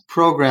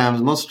programs,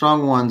 most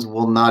strong ones,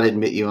 will not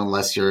admit you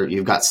unless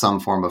you've got some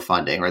form of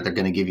funding, right? They're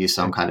going to give you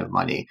some kind of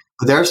money.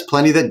 But there's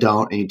plenty that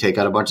don't, and you take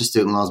out a bunch of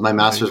student loans. My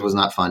master's was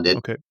not funded.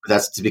 Okay. But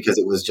that's because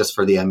it was just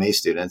for the MA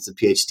students. The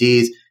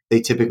PhDs,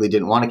 they typically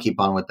didn't want to keep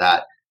on with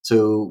that.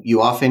 So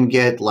you often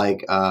get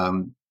like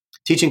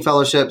teaching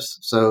fellowships.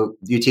 So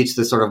you teach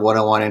the sort of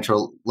 101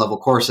 intro level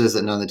courses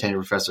that none of the tenured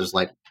professors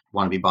like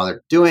want to be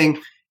bothered doing.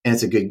 And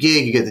it's a good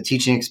gig. You get the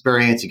teaching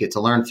experience. You get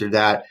to learn through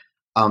that.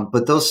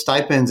 But those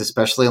stipends,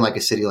 especially in like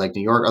a city like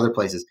New York, other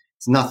places,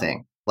 it's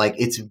nothing. Like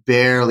it's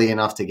barely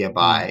enough to get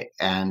by.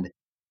 And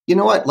you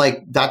know what?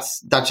 Like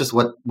that's just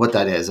what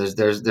that is.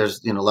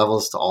 There's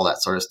levels to all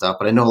that sort of stuff.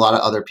 But I know a lot of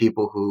other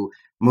people who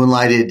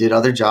moonlighted, did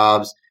other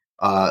jobs,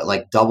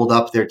 like doubled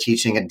up their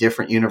teaching at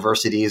different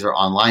universities or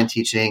online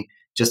teaching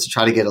just to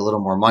try to get a little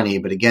more money.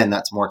 But again,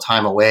 that's more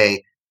time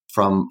away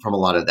from a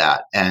lot of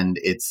that. And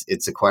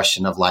it's a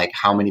question of like,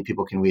 how many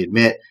people can we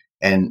admit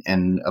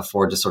and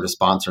afford to sort of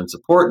sponsor and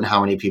support, and how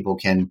many people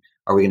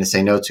are we going to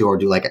say no to or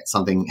do like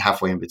something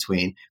halfway in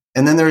between.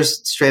 And then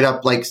there's straight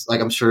up like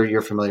I'm sure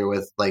you're familiar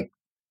with like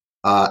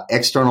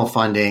external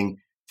funding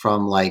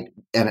from like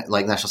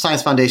National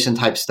Science Foundation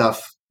type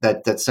stuff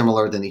that's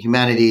similar than the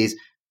humanities,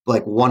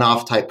 like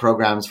one-off type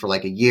programs for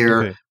like a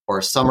year,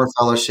 or summer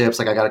fellowships.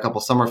 Like I got a couple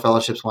summer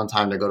fellowships one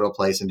time to go to a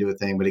place and do a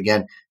thing, but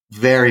again,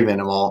 very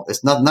minimal.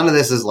 None of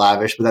this is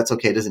lavish, but that's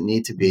okay. It doesn't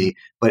need to be,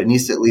 but it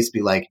needs to at least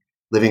be like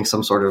living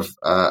some sort of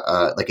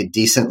like a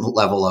decent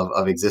level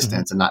of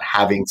existence, and not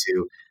having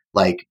to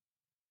like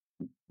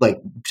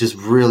just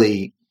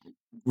really,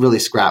 really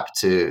scrap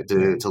to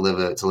live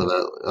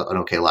an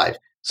okay life.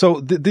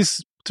 So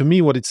this to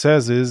me, what it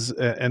says is,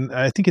 and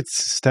I think it's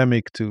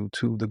systemic to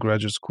the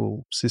graduate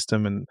school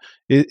system, and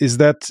is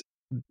that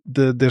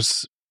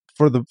there's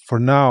for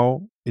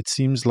now it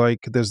seems like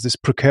there's this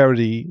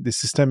precarity, this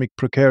systemic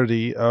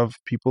precarity of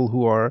people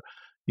who are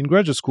in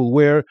graduate school,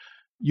 where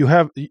you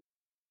have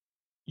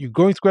you're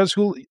going to graduate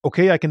school.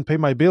 Okay, I can pay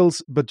my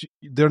bills, but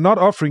they're not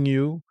offering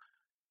you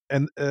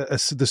and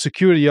the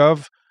security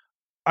of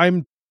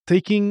I'm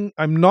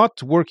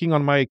not working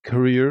on my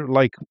career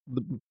like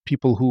the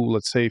people who,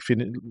 let's say,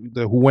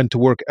 who went to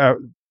work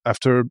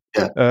after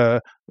Yeah. uh,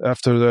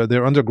 after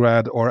their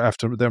undergrad or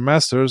after their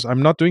masters.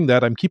 I'm not doing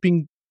that. I'm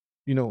keeping,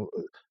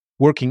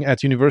 working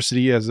at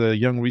university as a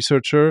young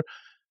researcher,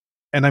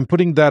 and I'm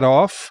putting that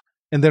off.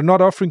 And they're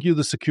not offering you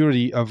the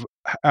security of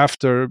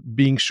after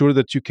being sure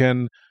that you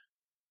can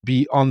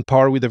be on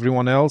par with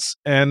everyone else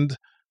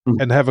Mm.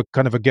 and have a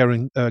kind of a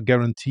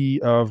guarantee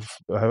of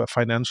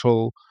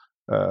financial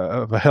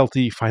of a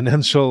healthy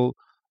financial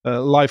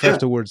life Yeah.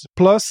 afterwards.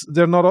 Plus,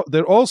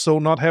 they're also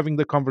not having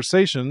the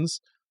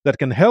conversations that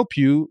can help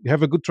you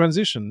have a good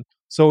transition.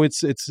 So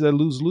it's a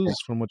lose Yeah. lose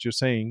from what you're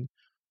saying.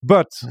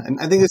 But And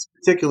I think it's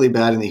particularly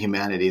bad in the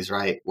humanities,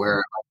 right?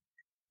 Where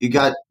you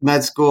got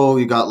med school,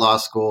 you got law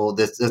school.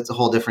 That's a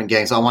whole different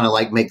gang. So I want to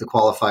like make the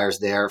qualifiers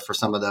there for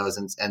some of those,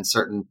 and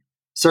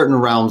certain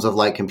realms of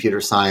like computer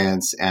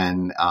science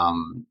and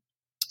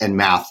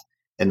math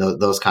and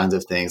those kinds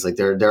of things. Like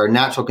there are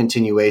natural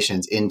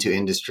continuations into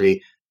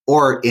industry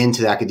or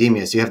into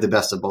academia. So you have the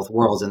best of both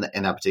worlds in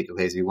that particular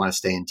case. If you want to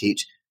stay and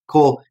teach,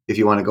 cool. If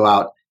you want to go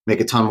out, make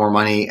a ton more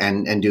money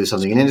and do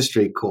something in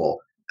industry, cool.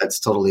 That's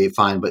totally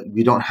fine. But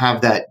you don't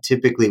have that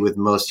typically with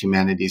most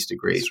humanities it's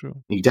degrees. true.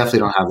 You definitely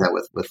don't have that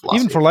with Even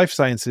philosophy. for life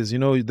sciences,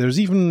 there's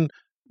even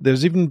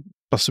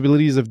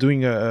possibilities of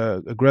doing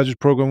a graduate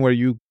program where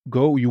you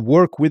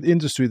work with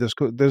industry.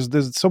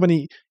 There's so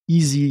many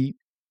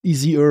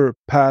easier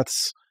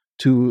paths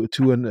to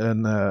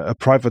a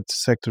private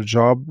sector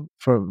job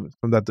from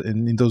that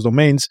in those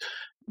domains,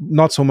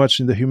 not so much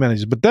in the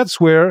humanities. But that's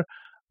where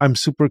I'm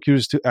super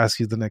curious to ask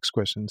you the next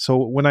question. So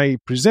when I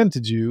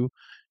presented you,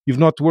 you've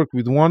not worked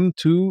with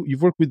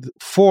you've worked with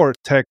 4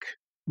 tech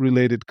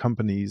related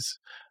companies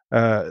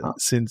Oh,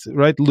 since,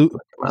 right?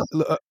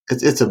 well,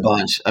 it's a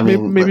bunch. I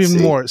Maybe, mean, maybe let's even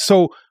see. more.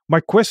 So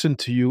my question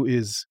to you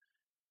is,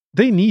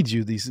 they need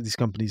you, these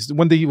companies,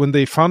 when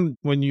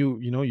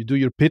you do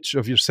your pitch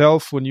of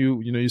yourself, when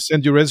you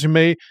send your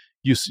resume,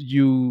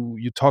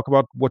 you talk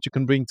about what you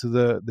can bring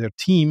to their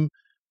team.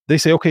 They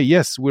say, okay,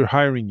 yes, we're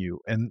hiring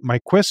you. And my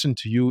question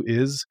to you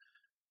is,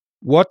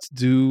 what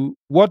do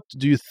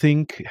you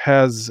think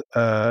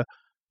uh,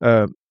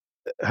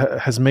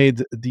 has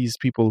made these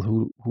people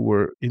who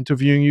were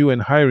interviewing you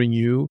and hiring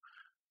you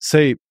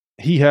say,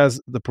 he has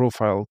the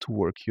profile to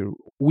work here,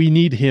 we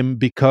need him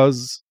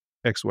because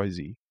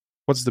XYZ?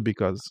 What's the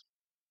because?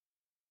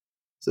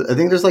 So I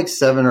think there's like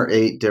 7 or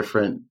 8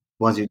 different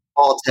ones,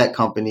 all tech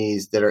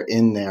companies that are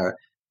in there.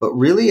 But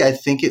really, I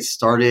think it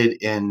started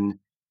in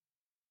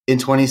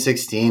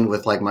 2016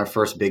 with like my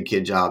first big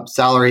kid job,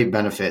 salary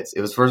benefits.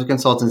 It was first a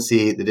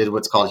consultancy that did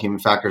what's called human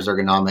factors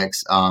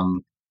ergonomics.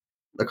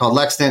 They're called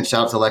Lextant.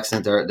 Shout out to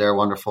Lextant. They're a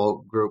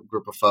wonderful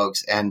group of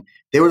folks, and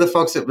they were the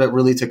folks that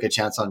really took a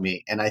chance on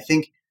me. And I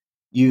think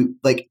you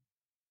like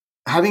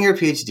having your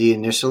PhD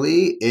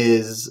initially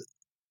is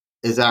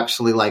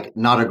actually like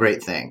not a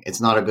great thing.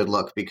 It's not a good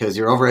look because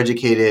you're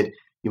overeducated,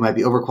 you might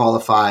be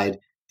overqualified.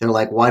 They're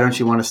like, why don't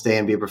you want to stay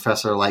and be a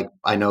professor like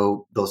I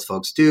know those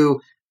folks do?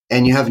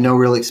 And you have no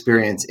real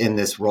experience in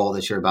this role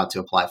that you're about to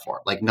apply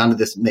for. Like none of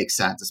this makes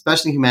sense,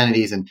 especially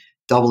humanities and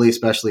doubly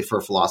especially for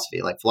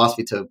philosophy. Like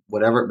philosophy to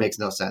whatever, it makes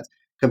no sense.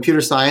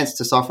 Computer science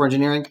to software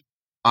engineering,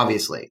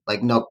 obviously.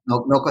 Like no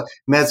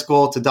med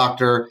school to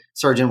doctor,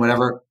 surgeon,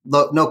 whatever.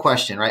 No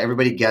question, right?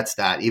 Everybody gets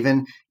that.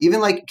 Even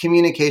like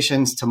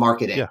communications to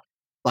marketing, Yeah.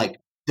 like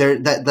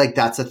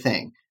that's a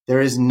thing. There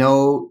is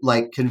no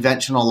like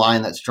conventional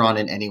line that's drawn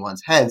in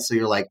anyone's head. So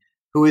you're like,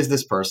 who is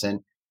this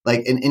person?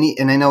 Like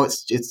and I know it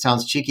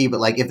sounds cheeky, but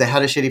like if they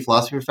had a shitty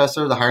philosophy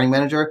professor, the hiring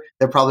manager,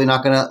 they're probably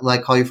not gonna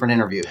like call you for an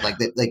interview. Like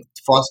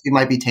philosophy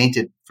might be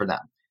tainted for them,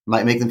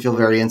 might make them feel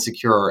very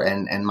insecure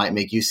and might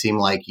make you seem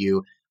like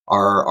you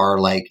are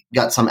like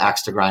got some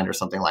axe to grind or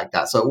something like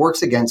that. So it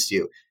works against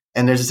you.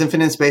 And there's this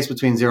infinite space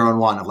between 0 and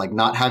 1 of like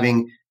not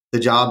having the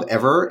job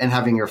ever and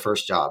having your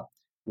first job.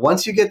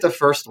 Once you get the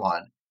first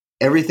one,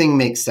 everything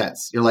makes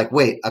sense. You're like,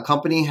 wait, a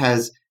company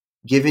has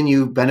given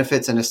you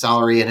benefits and a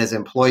salary and has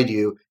employed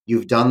you.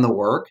 You've done the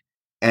work,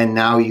 and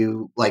now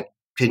you like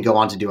can go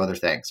on to do other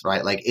things,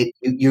 right? Like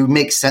you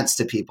make sense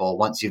to people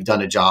once you've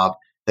done a job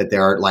that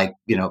there are like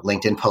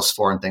LinkedIn posts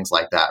for and things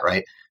like that,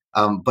 right?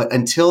 But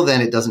until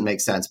then, it doesn't make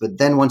sense. But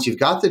then once you've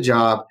got the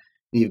job,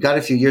 you've got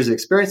a few years of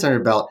experience under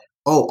your belt.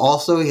 Oh,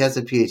 also he has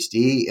a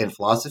PhD in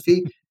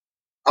philosophy.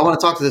 I want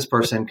to talk to this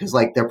person because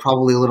like they're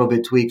probably a little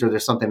bit tweaked or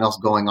there's something else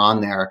going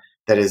on there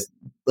that is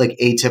like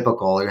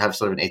atypical or have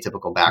sort of an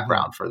atypical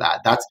background for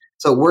that.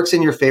 So it works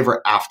in your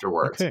favor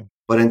afterwards. Okay.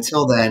 But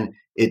until then,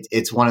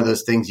 it's one of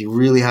those things you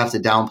really have to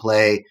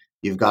downplay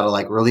You've got to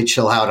like really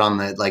chill out on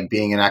the like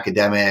being an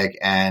academic,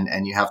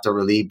 and you have to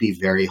really be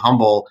very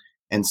humble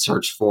and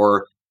search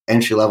for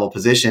entry level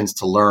positions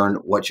to learn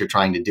what you're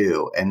trying to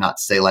do, and not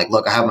say like,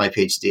 look, I have my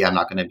PhD, I'm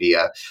not going to be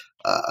a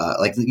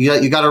like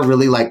you got to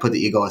really like put the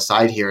ego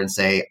aside here and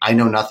say, I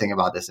know nothing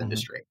about this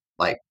industry.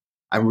 Like,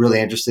 I'm really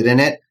interested in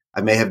it.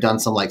 I may have done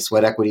some like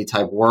sweat equity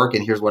type work,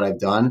 and here's what I've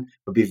done,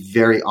 but be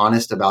very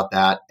honest about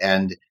that,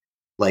 and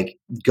like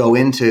go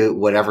into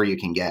whatever you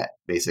can get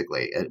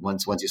basically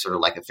once you sort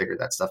of like have figured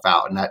that stuff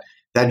out. And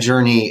that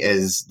journey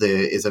is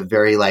a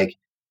very like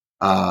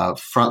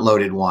front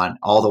loaded one.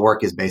 All the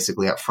work is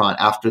basically up front.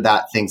 After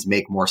that, things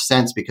make more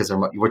sense because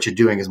what you're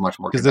doing is much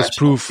more because there's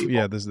conventional proof.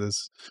 Yeah,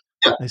 there's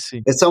yeah. I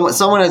see. It's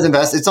someone has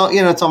invested. It's all,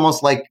 it's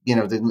almost like,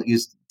 to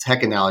use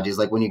tech analogies,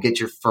 like when you get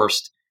your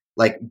first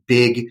like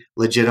big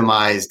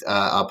legitimized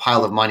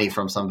pile of money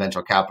from some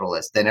venture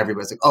capitalist, then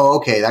everybody's like, oh,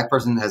 okay, that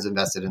person has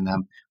invested in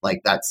them.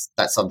 Like that's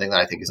something that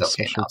I think is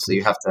okay now. So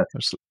you have to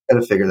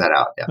kind of figure that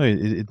out. Yeah. No,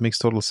 it makes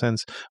total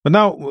sense. But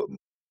now,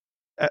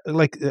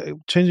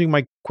 changing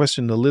my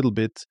question a little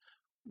bit,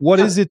 what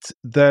is it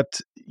that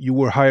you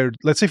were hired?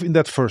 Let's say in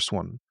that first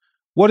one,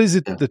 what is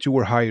it that you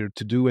were hired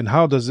to do, and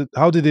how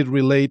did it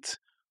relate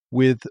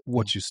with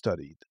what you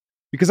studied?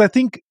 Because I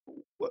think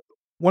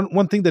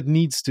one thing that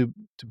needs to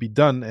be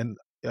done, and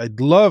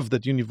I'd love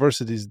that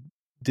universities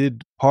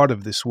did part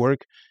of this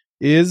work,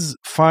 is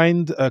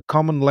find a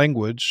common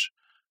language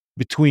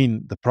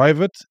between the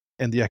private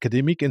and the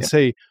academic, and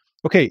say,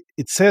 okay,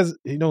 it says,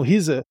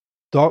 he's a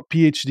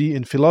PhD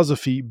in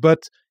philosophy,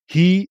 but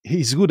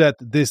he's good at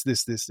this,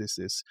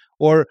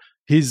 or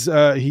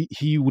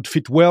he would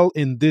fit well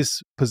in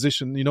this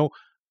position.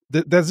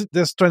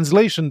 There's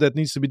translation that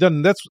needs to be done.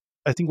 And that's,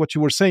 I think, what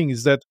you were saying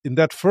is that in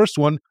that first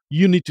one,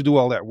 you need to do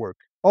all that work,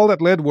 all that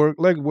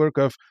legwork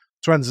of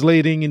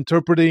translating,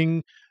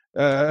 interpreting,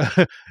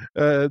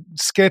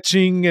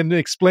 sketching, and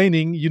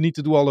explaining. You need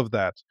to do all of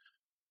that.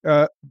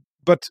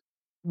 But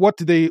what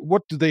do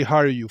they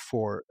hire you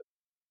for?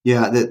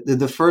 Yeah,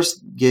 the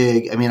first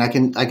gig, I mean, I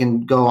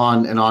can go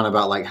on and on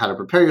about like how to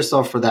prepare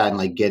yourself for that, and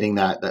like getting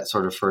that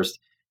sort of first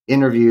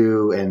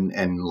interview,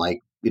 and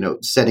like,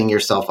 setting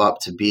yourself up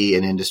to be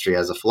in industry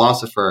as a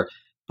philosopher.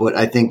 But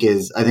I think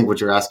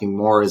what you're asking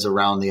more is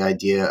around the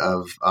idea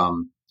of,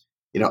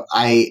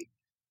 I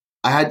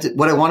had to,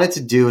 what I wanted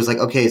to do is like,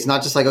 okay, it's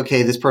not just like,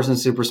 okay, this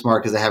person's super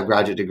smart because they have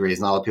graduate degrees.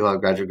 Not a lot of people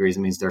have graduate degrees.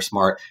 It means they're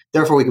smart.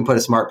 Therefore, we can put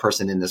a smart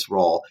person in this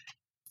role.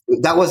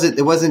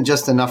 It wasn't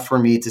just enough for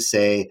me to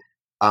say,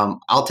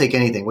 I'll take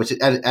anything, which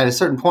at a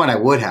certain point I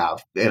would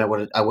have, and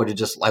I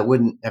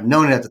wouldn't have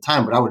known it at the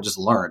time, but I would just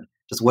learn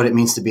just what it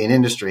means to be in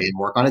industry and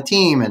work on a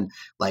team, and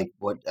like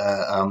what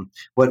I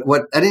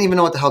didn't even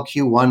know what the hell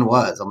Q1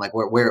 was. I'm like,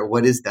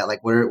 what is that?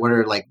 Like, what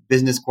are like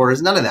business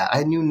quarters? None of that.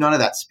 I knew none of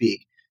that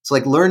speak. So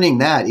like learning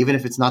that, even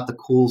if it's not the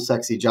cool,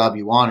 sexy job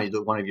you want,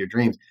 or one of your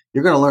dreams,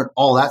 you're going to learn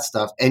all that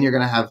stuff, and you're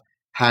going to have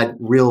had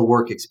real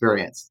work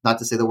experience. Not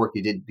to say the work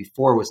you did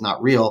before was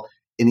not real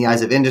in the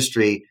eyes of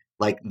industry.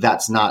 Like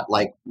that's not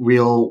like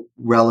real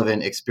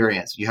relevant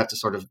experience. You have to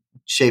sort of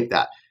shape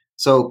that.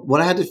 So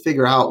what I had to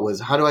figure out was,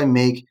 how do I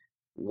make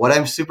what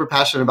I'm super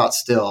passionate about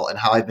still, and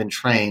how I've been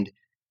trained,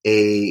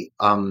 like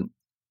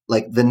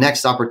the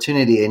next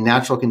opportunity, a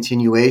natural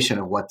continuation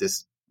of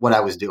what I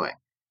was doing.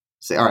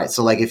 Say, all right,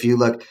 so like if you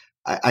look,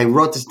 I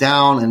wrote this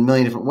down in a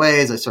million different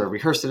ways. I sort of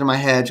rehearsed it in my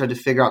head, tried to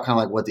figure out kind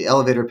of like what the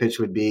elevator pitch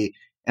would be.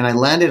 And I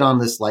landed on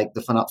this, like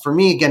for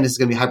me, again, this is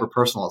going to be hyper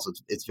personal. So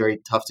it's very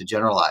tough to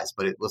generalize,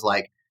 but it was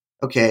like,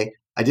 okay,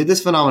 I did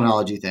this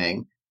phenomenology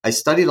thing. I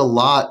studied a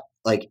lot,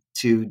 like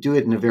to do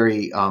it in a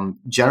very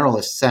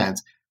generalist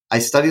sense. I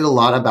studied a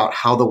lot about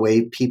how the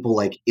way people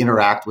like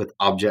interact with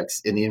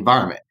objects in the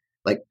environment.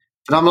 Like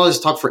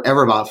phenomenologists talk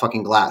forever about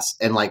fucking glass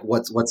and like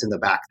what's in the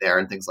back there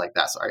and things like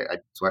that. Sorry, I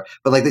swear.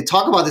 But like they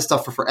talk about this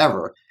stuff for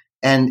forever.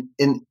 And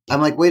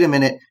I'm like, wait a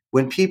minute.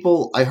 When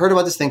I heard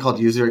about this thing called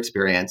user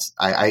experience.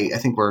 I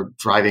think we're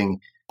driving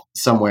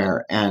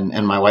somewhere,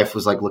 and my wife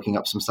was like looking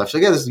up some stuff. She's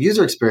like, yeah, this is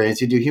user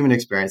experience. You do human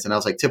experience. And I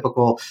was like,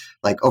 typical,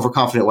 like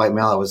overconfident white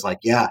male. I was like,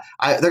 yeah,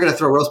 they're going to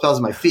throw rose petals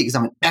in my feet because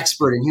I'm an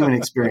expert in human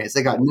experience.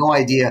 They got no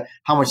idea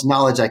how much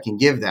knowledge I can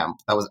give them.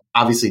 That was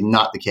obviously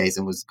not the case,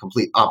 and was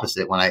complete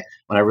opposite when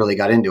I really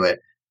got into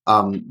it.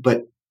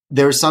 But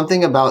there's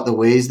something about the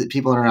ways that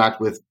people interact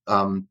with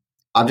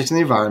objects in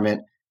the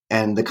environment,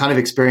 and the kind of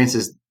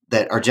experiences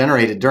that are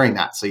generated during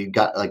that. So you've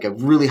got like a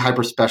really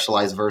hyper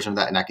specialized version of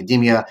that in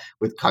academia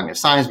with cognitive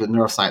science, with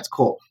neuroscience.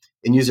 Cool.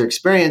 In user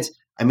experience,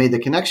 I made the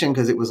connection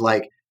because it was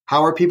like,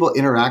 how are people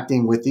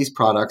interacting with these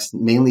products,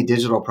 mainly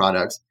digital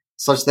products,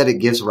 such that it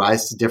gives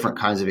rise to different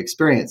kinds of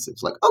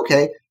experiences? Like,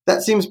 okay,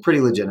 that seems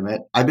pretty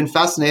legitimate. I've been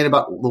fascinated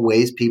about the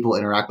ways people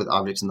interact with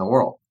objects in the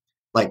world.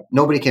 Like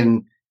nobody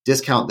can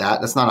discount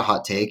that. That's not a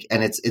hot take.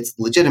 And it's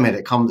legitimate.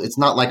 It's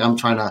not like I'm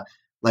trying to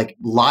like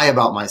lie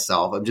about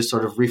myself. I'm just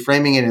sort of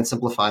reframing it and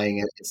simplifying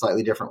it in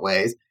slightly different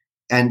ways.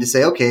 And to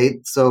say, okay,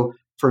 so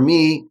for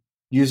me,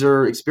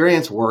 user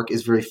experience work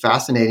is very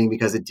fascinating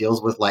because it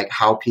deals with like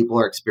how people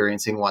are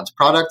experiencing one's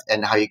product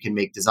and how you can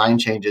make design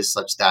changes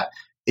such that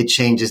it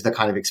changes the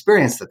kind of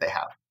experience that they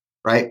have,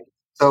 right?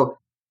 So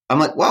I'm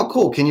like, wow,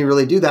 cool. Can you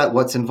really do that?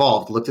 What's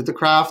involved? Looked at the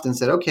craft and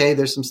said, okay,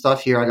 there's some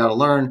stuff here I got to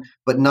learn,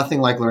 but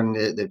nothing like learning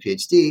the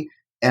PhD.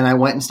 And I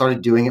went and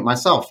started doing it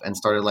myself and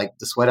started like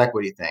the sweat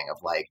equity thing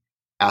of like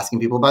asking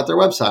people about their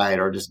website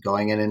or just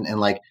going in and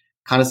like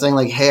kind of saying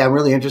like, hey, I'm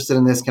really interested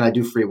in this. Can I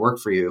do free work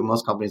for you?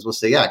 Most companies will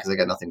say, yeah, because I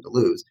got nothing to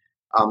lose.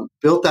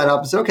 Built that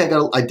up. So, okay,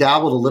 I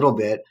dabbled a little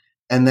bit.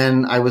 And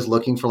then I was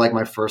looking for like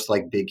my first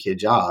like big kid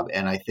job.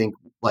 And I think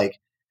like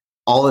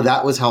all of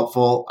that was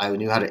helpful. I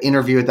knew how to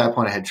interview at that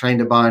point. I had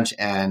trained a bunch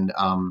and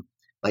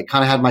like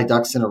kind of had my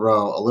ducks in a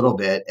row a little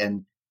bit.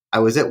 And I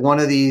was at one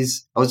of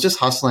these, I was just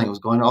hustling. I was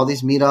going to all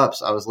these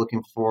meetups. I was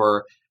looking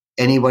for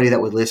anybody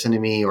that would listen to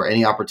me or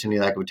any opportunity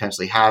that I could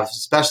potentially have,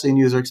 especially in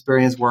user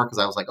experience work. Cause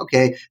I was like,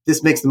 okay,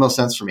 this makes the most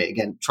sense for me.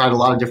 Again, tried a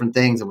lot of different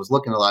things and was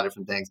looking at a lot of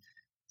different things.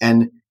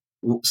 And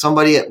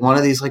somebody at one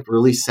of these like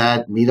really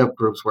sad meetup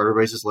groups where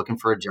everybody's just looking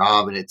for a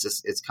job and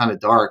it's kind of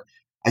dark.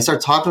 I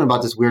started talking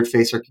about this weird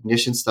face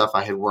recognition stuff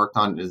I had worked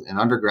on in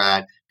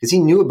undergrad because he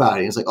knew about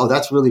it. He was like, oh,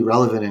 that's really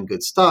relevant and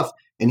good stuff.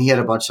 And he had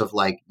a bunch of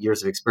like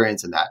years of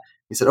experience in that.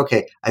 He said,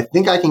 okay, I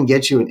think I can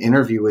get you an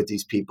interview with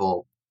these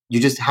people. You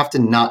just have to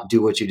not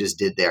do what you just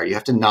did there. You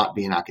have to not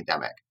be an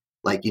academic.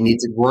 Like you need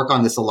to work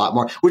on this a lot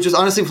more, which is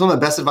honestly some of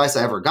the best advice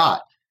I ever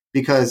got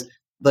because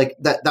like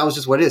that was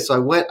just what it is.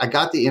 So I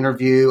got the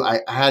interview.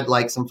 I had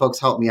like some folks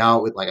help me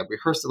out with like, I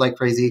rehearsed it like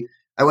crazy.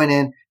 I went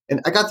in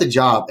and I got the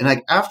job. And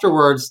like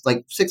afterwards,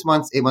 like 6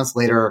 months, 8 months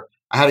later,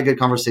 I had a good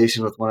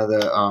conversation with one of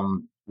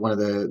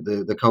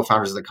the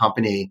co-founders of the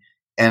company.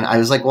 And I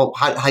was like, well,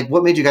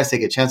 what made you guys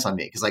take a chance on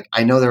me? Because like,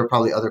 I know there were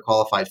probably other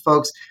qualified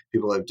folks,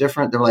 people are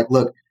different. They're like,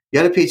 look, you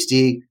had a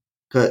PhD.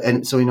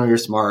 And so we know you're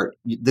smart.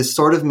 This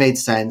sort of made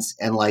sense.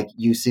 And like,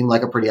 you seem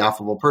like a pretty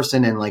affable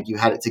person and like you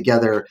had it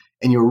together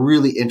and you're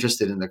really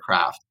interested in the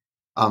craft.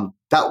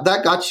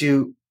 That got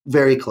you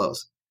very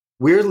close.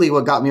 Weirdly,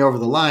 what got me over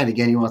the line,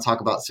 again, you want to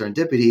talk about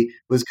serendipity,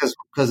 was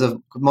because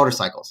of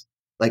motorcycles.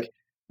 Like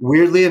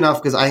weirdly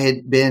enough, because I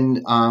had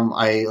been,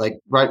 I like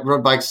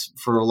rode bikes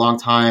for a long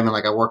time and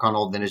like I work on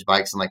old vintage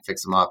bikes and like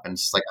fix them up. And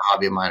it's just like a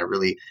hobby of mine. I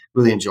really,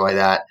 really enjoy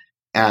that.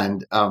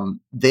 And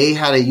they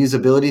had a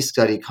usability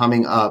study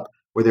coming up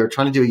where they were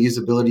trying to do a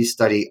usability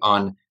study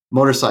on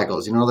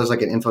motorcycles. You know, there's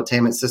like an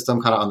infotainment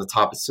system kind of on the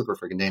top. It's super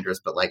freaking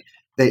dangerous, but like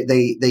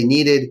they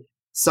needed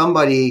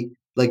somebody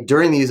like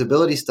during the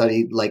usability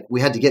study, like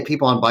we had to get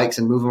people on bikes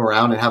and move them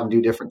around and have them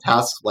do different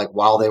tasks, like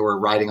while they were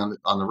riding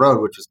on the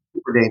road, which was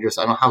super dangerous.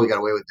 I don't know how we got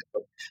away with it,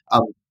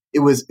 but it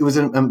was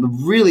a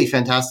really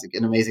fantastic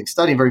and amazing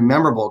study, and very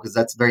memorable because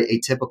that's very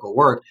atypical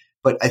work.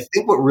 But I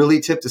think what really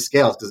tipped the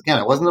scales, because again,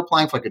 I wasn't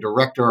applying for like a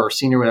director or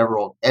senior whatever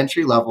role,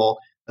 entry level,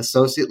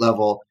 associate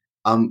level.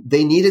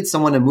 They needed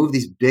someone to move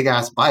these big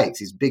ass bikes,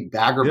 these big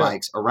bagger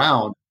bikes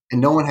around, and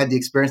no one had the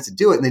experience to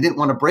do it, and they didn't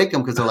want to break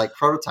them because they're like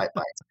prototype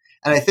bikes.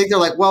 And I think they're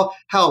like, well,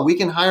 hell, we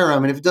can hire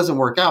them. And if it doesn't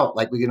work out,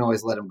 like we can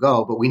always let them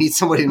go. But we need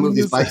somebody to move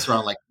these bikes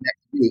around like next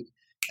week.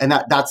 And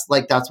that's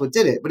what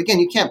did it. But again,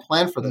 you can't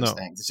plan for those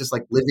things. It's just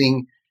like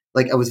living,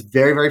 like I was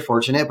very, very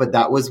fortunate, but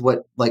that was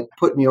what like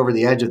put me over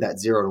the edge of that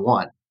 0 to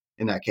 1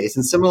 in that case.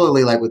 And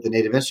similarly, like with the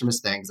Native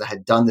Instruments things, I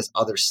had done this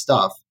other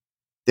stuff.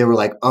 They were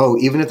like, oh,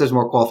 even if there's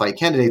more qualified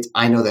candidates,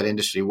 I know that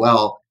industry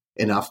well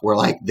enough where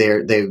like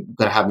they're going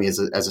to have me as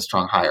a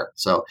strong hire.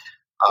 So,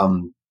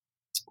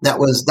 that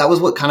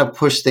was what kind of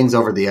pushed things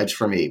over the edge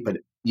for me. But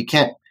you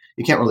can't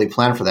really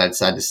plan for that. It's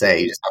sad to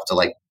say. You just have to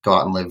like go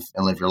out and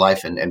live your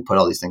life and put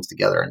all these things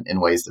together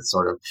in ways that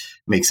sort of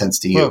make sense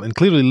to you. Well, and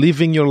clearly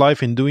living your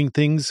life and doing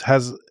things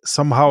has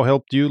somehow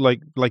helped you,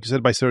 like you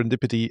said, by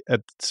serendipity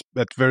at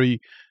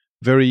very,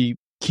 very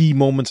key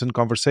moments in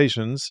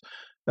conversations.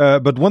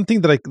 But one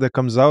thing that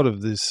comes out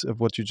of this, of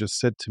what you just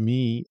said to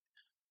me,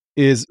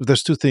 is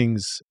there's two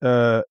things,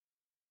 and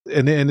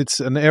it's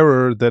an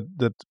error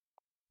that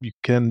you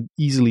can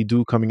easily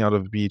do coming out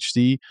of a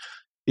PhD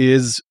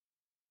is,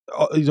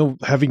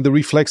 having the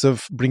reflex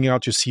of bringing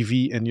out your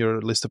CV and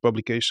your list of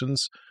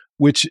publications,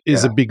 which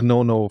is a big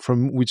no-no.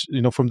 From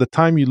the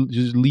time you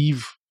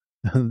leave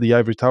the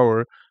ivory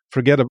tower,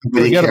 forget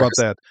about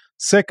that.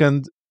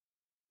 Second,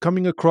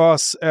 coming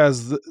across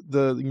as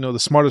the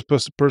smartest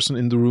person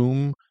in the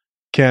room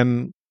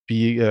can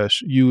be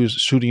you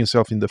shooting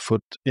yourself in the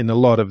foot in a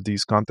lot of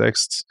these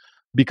contexts,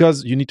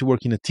 because you need to work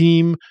in a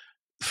team.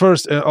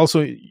 First,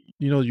 also,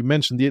 you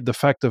mentioned the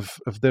fact of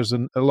there's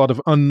a lot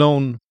of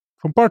unknown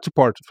from part to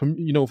part, from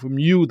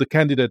you, the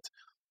candidate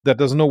that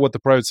doesn't know what the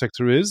private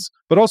sector is,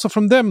 but also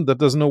from them that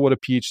doesn't know what a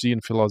PhD in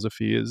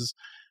philosophy is.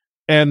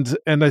 And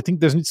I think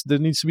there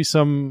needs to be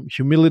some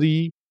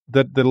humility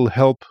that'll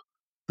help,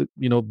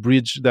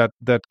 bridge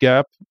that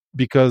gap,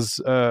 because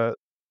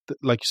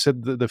like you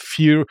said, the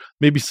fear,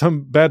 maybe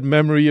some bad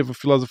memory of a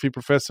philosophy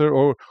professor,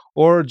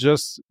 or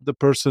just the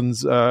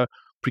person's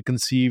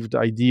preconceived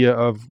idea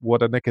of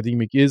what an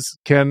academic is,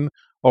 can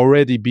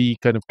already be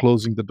kind of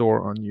closing the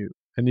door on you.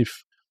 And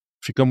if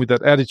you come with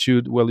that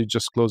attitude, well, you're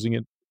just closing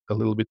it a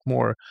little bit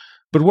more.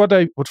 But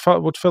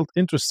what felt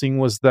interesting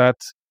was that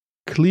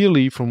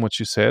clearly, from what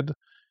you said,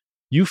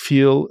 you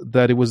feel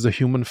that it was the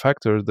human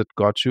factor that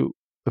got you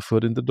a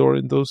foot in the door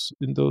in those.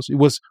 It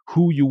was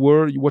who you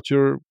were, what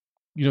your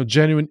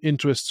genuine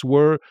interests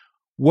were,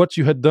 what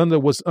you had done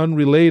that was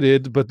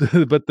unrelated, but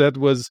but that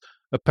was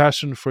a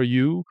passion for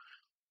you,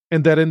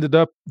 and that ended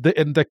up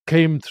and that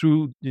came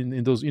through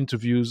in those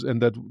interviews,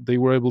 and that they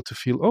were able to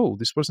feel, oh,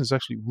 this person is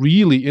actually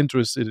really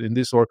interested in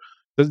this, or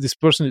that this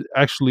person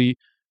actually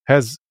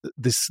has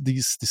this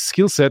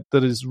skill set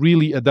that is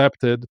really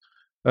adapted,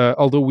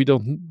 although we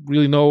don't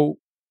really know,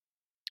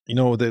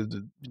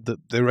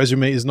 the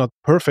resume is not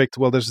perfect.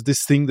 Well, there's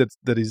this thing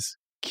that is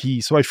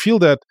key. So I feel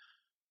that,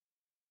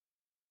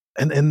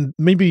 and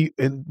maybe,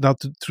 and now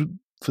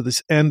for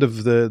this end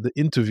of the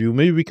interview,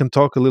 maybe we can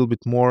talk a little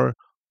bit more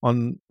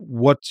on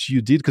what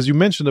you did, because you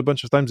mentioned a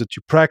bunch of times that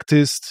you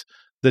practiced,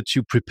 that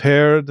you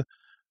prepared.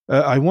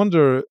 I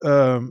wonder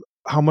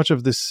how much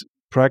of this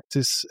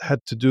practice had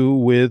to do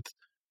with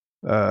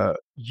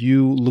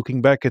you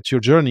looking back at your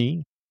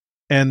journey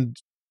and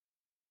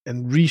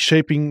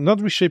reshaping,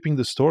 not reshaping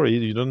the story,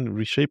 you don't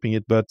reshaping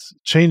it, but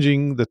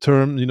changing the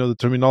term, the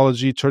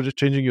terminology,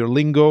 changing your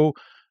lingo,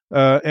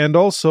 and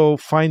also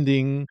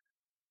finding,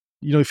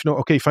 if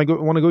okay, if I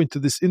want to go into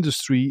this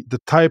industry, the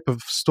type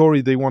of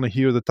story they want to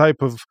hear, the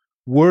type of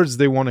words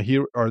they want to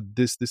hear are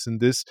this,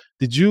 and this.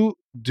 Did you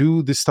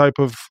do this type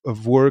of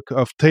work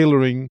of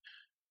tailoring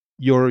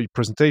your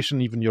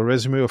presentation, even your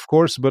resume, of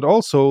course, but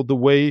also the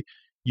way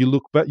you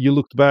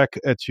looked back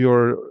at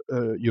your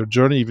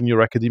journey, even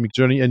your academic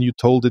journey, and you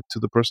told it to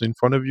the person in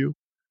front of you?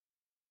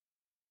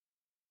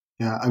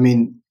 Yeah, I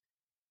mean,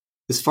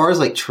 as far as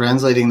like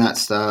translating that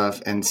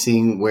stuff and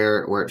seeing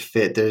where it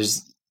fit,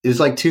 there's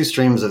like two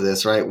streams of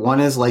this, right? One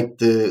is like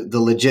the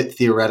legit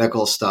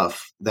theoretical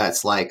stuff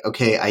that's like,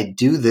 okay, I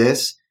do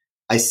this,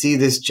 I see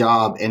this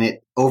job and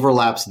it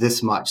overlaps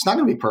this much. It's not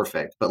going to be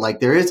perfect, but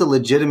like there is a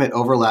legitimate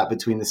overlap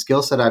between the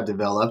skill set I've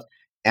developed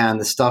and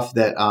the stuff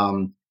that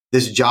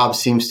this job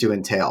seems to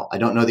entail. I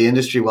don't know the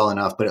industry well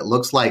enough, but it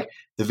looks like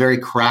the very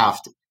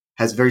craft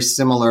has very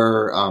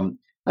similar,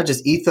 not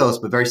just ethos,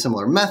 but very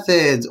similar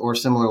methods or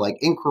similar like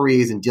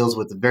inquiries, and deals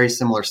with a very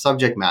similar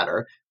subject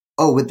matter.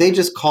 Oh, would they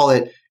just call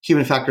it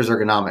human factors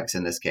ergonomics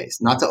in this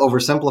case? Not to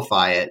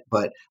oversimplify it,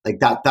 but like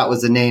that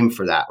was the name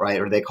for that,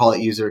 right? Or they call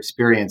it user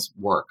experience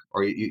work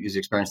or user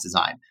experience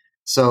design.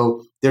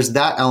 So there's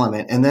that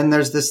element. And then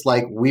there's this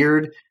like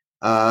weird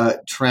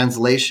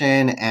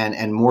translation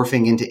and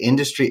morphing into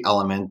industry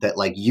element that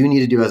like you need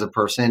to do as a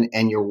person,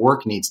 and your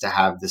work needs to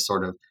have this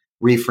sort of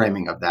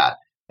reframing of that.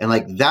 And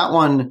like that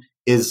one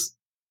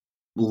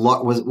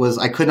was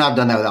I could not have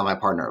done that without my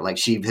partner. Like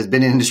she has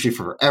been in industry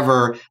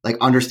forever, like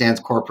understands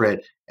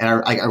corporate. And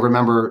I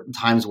remember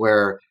times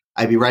where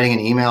I'd be writing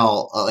an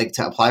email like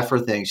to apply for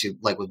a thing. She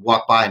like would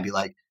walk by and be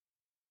like,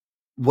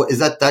 "What is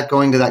that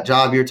going to that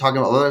job you're talking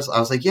about?" I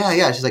was like,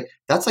 yeah. She's like,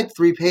 "That's like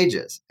 3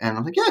 pages." And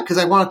I'm like, "Yeah, because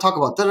I want to talk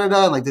about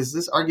da-da-da, and like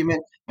this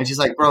argument." And she's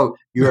like, "Bro,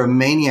 you're a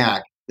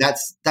maniac.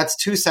 That's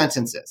 2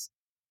 sentences."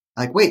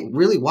 I'm like, wait,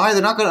 really? Why?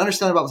 They're not going to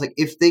understand about it. Like,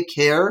 if they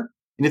care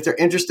and if they're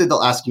interested,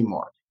 they'll ask you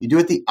more. You do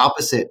it the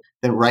opposite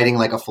than writing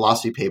like a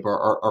philosophy paper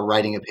or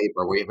writing a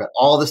paper where you've got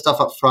all the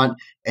stuff up front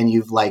and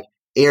you've got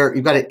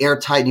it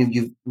airtight and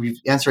you've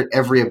answered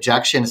every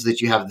objection so that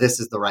you have this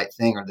is the right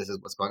thing or this is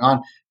what's going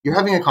on. You're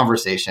having a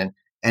conversation,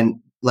 and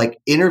like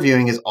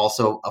interviewing is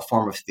also a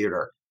form of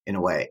theater in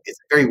a way. It's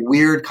a very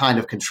weird kind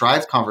of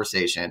contrived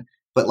conversation,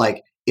 but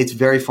like it's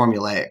very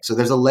formulaic. So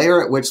there's a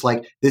layer at which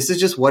like this is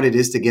just what it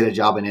is to get a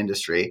job in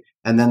industry,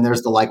 and then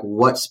there's the like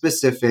what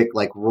specific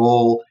like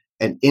role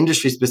and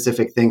industry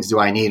specific things do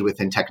I need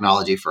within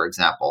technology, for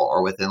example,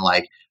 or within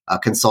like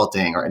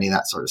consulting or any of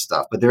that sort of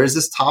stuff. But there is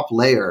this top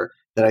layer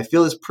that I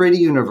feel is pretty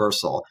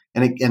universal.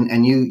 And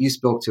you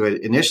spoke to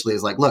it initially,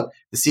 is like, look,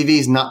 the CV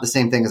is not the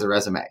same thing as a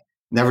resume.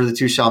 Never the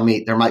two shall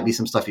meet. There might be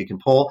some stuff you can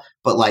pull,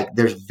 but like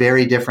there's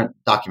very different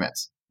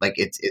documents. Like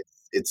it's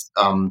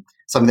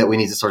something that we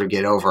need to sort of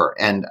get over.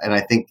 And I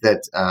think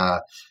that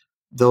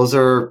those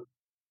are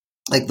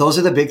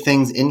the big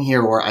things in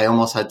here where I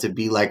almost had to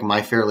be like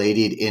my fair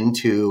lady'd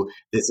into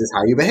this is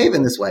how you behave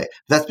in this way.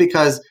 That's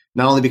because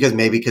not only because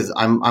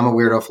I'm a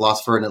weirdo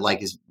philosopher and it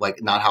like is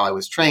like not how I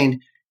was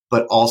trained,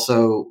 but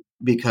also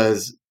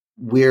because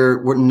there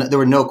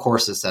were no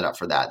courses set up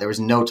for that. There was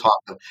no talk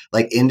of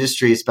like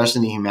industry, especially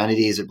in the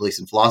humanities or at least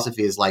in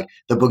philosophy, is like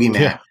the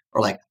boogeyman. Yeah.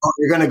 Or like, oh,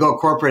 you're going to go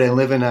corporate and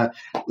live in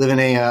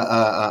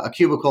a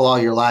cubicle all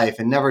your life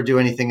and never do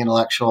anything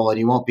intellectual, and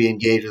you won't be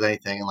engaged with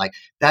anything. And like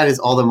that is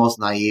all the most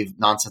naive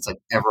nonsense I've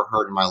ever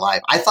heard in my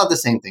life. I thought the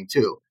same thing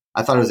too.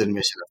 I thought it was an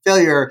admission of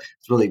failure.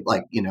 It's really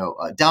like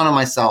down on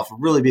myself,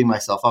 really beating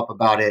myself up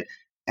about it.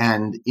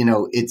 And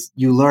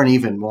you learn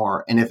even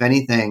more. And if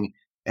anything,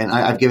 and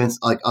I've given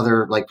like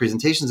other like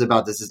presentations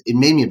about this, it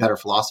made me a better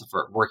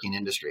philosopher working in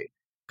industry,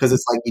 because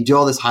it's like you do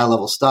all this high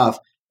level stuff.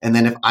 And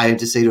then if I had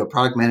to say to a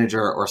product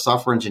manager or a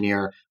software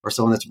engineer or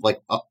someone that's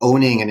like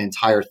owning an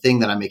entire thing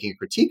that I'm making a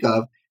critique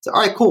of, it's all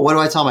right, cool. What do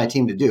I tell my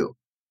team to do?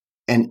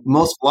 And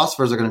most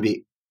philosophers are going to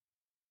be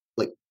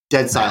like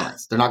dead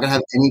silence. They're not going to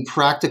have any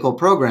practical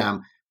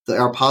program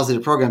or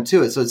positive program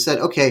to it. So it said,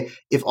 okay,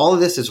 if all of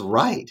this is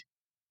right,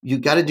 you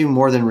got to do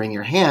more than wring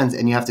your hands,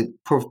 and you have to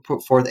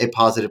put forth a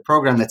positive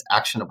program that's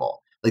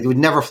actionable. Like, it would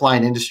never fly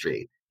in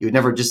industry. You would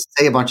never just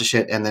say a bunch of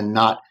shit and then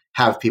not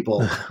have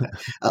people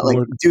like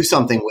do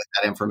something with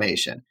that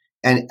information.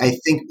 And I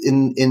think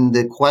in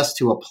the quest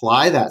to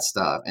apply that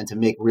stuff and to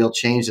make real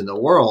change in the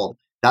world,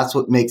 that's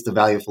what makes the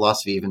value of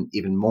philosophy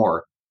even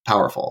more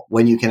powerful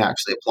when you can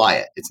actually apply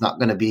it. It's not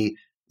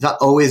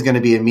always going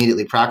to be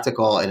immediately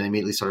practical and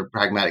immediately sort of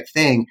pragmatic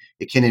thing.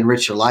 It can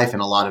enrich your life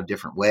in a lot of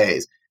different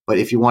ways. But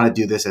if you want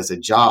to do this as a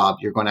job,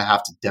 you're going to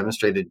have to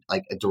demonstrate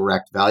a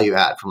direct value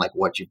add from like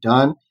what you've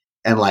done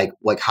and like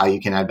how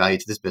you can add value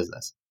to this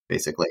business,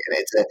 basically.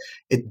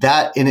 And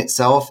that in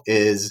itself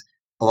is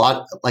a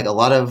lot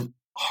of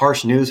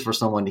harsh news for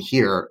someone to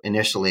hear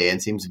initially,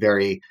 and seems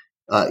very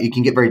you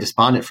can get very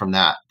despondent from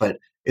that. But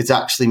it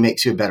actually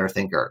makes you a better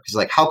thinker, because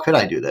like, how could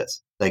I do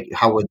this? Like,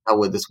 how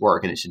would this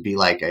work? And it should be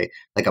like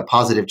a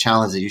positive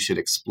challenge that you should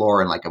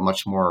explore in like a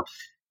much more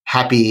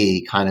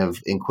happy, kind of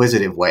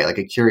inquisitive way, like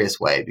a curious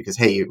way. Because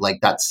hey, you like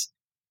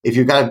if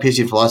you've got a PhD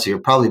in philosophy,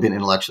 you've probably been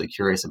intellectually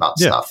curious about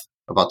stuff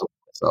about the world.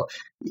 So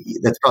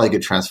that's probably a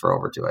good transfer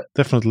over to it.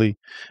 Definitely,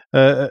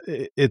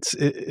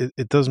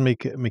 it does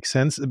make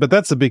sense. But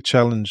that's a big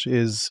challenge.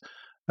 Is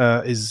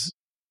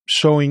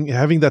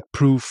having that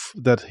proof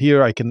that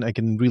here I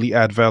can really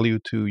add value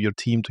to your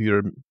team, to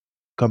your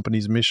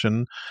company's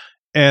mission.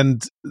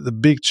 And the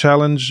big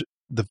challenge,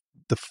 the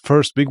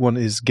first big one,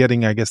 is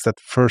getting, I guess,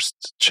 that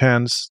first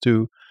chance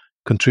to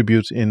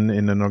contribute in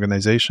an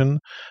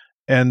organization.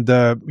 And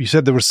you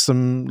said there was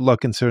some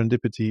luck and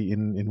serendipity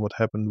in what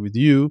happened with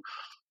you.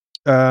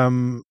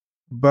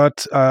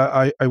 But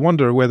I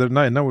wonder whether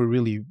now we're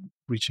really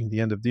reaching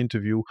the end of the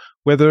interview,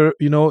 whether,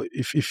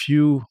 if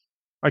you,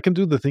 I can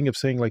do the thing of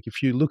saying, like,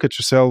 if you look at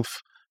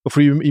yourself, or if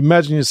you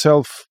imagine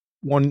yourself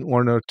 1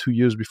 or 2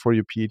 years before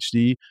your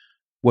PhD,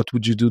 what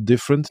would you do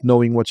different,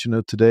 knowing what you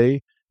know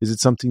today? Is it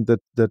something that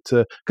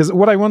because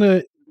what I want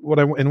to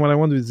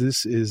do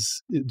this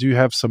is, do you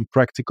have some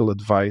practical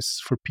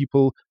advice for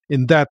people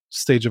in that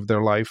stage of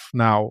their life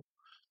now,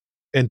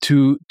 and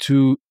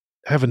to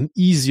have an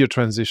easier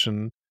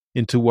transition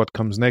into what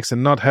comes next,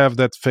 and not have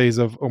that phase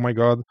of, oh my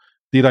God,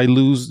 did I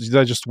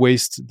just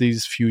waste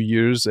these few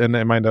years, and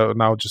am I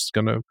now just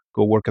gonna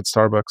go work at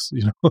Starbucks?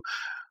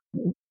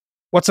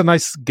 What's a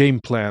nice game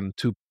plan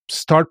to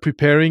start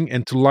preparing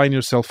and to line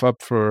yourself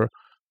up for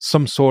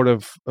some sort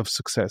of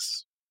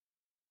success?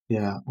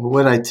 Yeah. What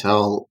would I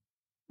tell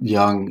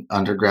young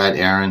undergrad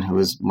Aaron, who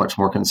is much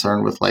more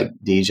concerned with like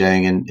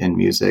DJing and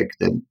music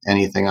than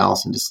anything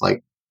else, and just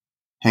like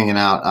hanging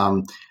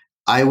out?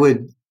 I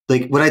would,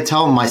 like, what I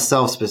tell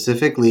myself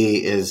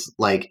specifically is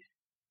like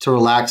to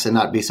relax and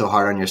not be so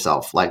hard on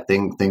yourself. Like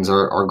things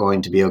are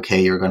going to be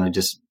okay. You're going to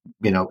just,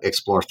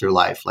 explore through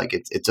life. Like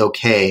it's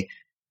okay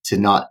to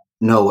not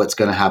know what's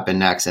going to happen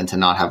next and to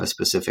not have a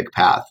specific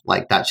path.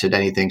 Like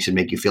anything should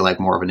make you feel like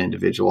more of an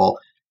individual,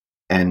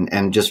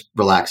 and just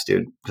relax,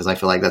 dude. Because I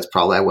feel like that's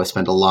probably, I would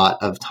spend a lot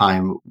of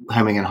time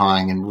hemming and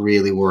hawing and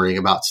really worrying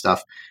about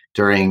stuff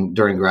during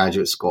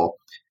graduate school.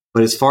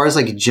 But as far as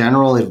like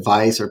general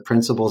advice or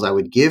principles I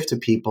would give to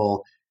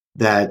people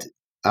that,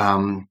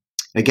 again,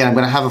 I'm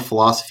going to have a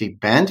philosophy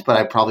bent, but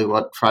I probably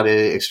will try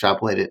to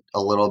extrapolate it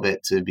a little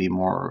bit to be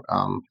more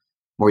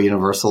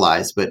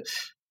universalized. But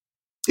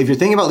if you're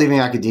thinking about leaving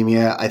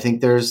academia, I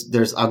think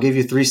I'll give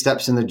you 3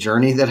 steps in the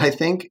journey that I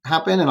think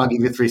happen, and I'll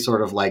give you 3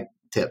 sort of like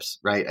tips,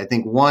 right? I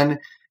think one,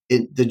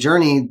 the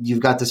journey,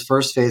 you've got this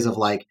first phase of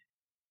like,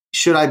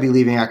 should I be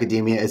leaving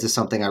academia? Is this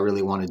something I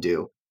really want to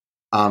do?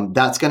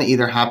 That's going to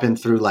either happen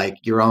through like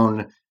your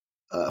own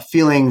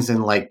feelings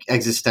and like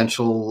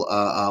existential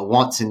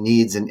wants and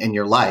needs in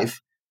your life,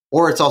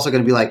 or it's also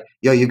going to be like,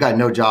 yo, you've got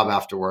no job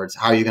afterwards.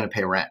 How are you going to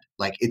pay rent?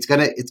 Like you're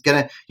going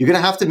to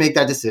have to make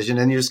that decision,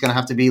 and you're just going to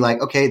have to be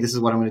like, okay, this is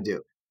what I'm going to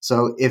do.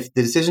 So if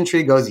the decision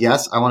tree goes,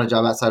 yes, I want a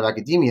job outside of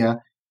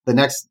academia, the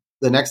next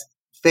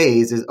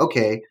phase is,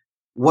 okay,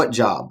 what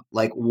job?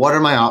 Like, what are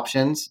my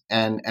options?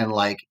 And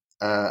like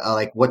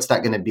what's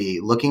that going to be?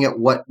 Looking at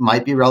what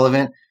might be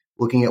relevant,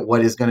 looking at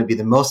what is going to be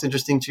the most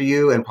interesting to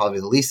you and probably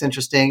the least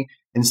interesting,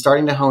 and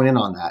starting to hone in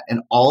on that.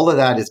 And all of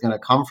that is going to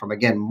come from,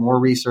 again, more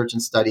research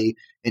and study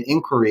and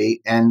inquiry.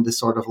 And the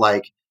sort of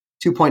like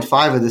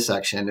 2.5 of this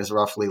section is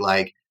roughly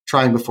like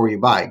trying before you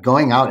buy,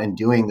 going out and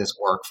doing this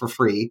work for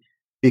free,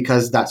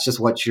 because that's just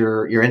what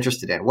you're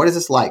interested in. What is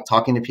this like?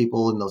 Talking to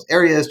people in those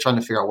areas, trying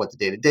to figure out what the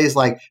day-to-day is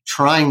like,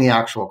 trying the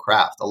actual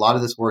craft. A lot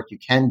of this work you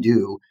can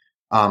do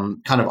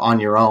kind of on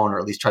your own, or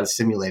at least try to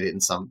simulate it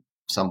in some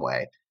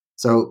way.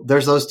 So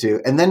there's those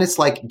 2. And then it's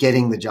like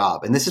getting the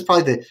job. And this is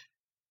probably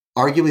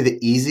arguably the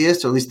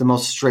easiest, or at least the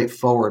most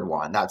straightforward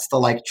one. That's the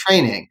like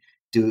training.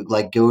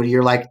 Go to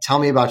your like, tell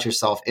me about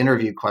yourself,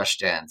 interview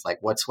questions. Like,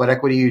 what sweat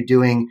equity are you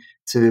doing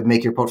to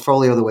make your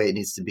portfolio the way it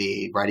needs to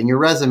be? Writing your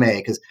resume.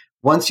 Because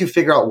once you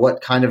figure out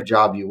what kind of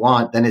job you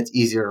want, then it's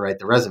easier to write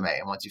the resume.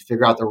 And once you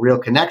figure out the real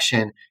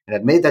connection and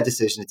have made that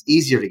decision, it's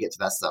easier to get to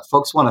that stuff.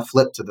 Folks want to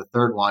flip to the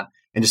third one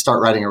and just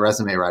start writing a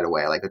resume right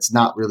away. Like, it's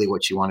not really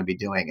what you want to be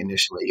doing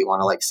initially. You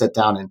want to like sit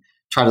down and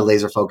try to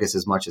laser focus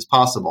as much as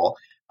possible.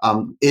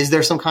 Is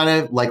there some kind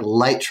of like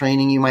light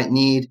training you might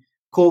need?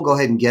 Cool, go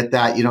ahead and get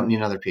that. You don't need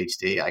another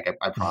PhD. Like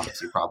I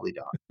promise you probably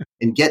don't.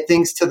 And get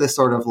things to the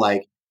sort of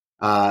like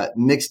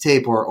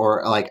mixtape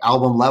or like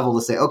album level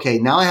to say, okay,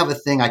 now I have a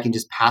thing I can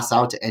just pass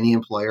out to any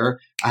employer.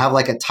 I have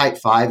like a type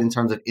 5 in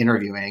terms of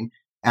interviewing.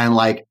 And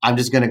like, I'm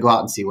just going to go out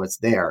and see what's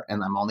there.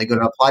 And I'm only going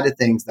to apply to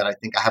things that I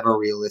think I have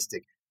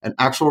an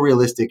actual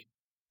realistic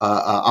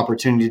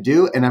opportunity to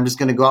do. And I'm just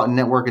going to go out and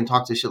network and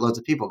talk to shitloads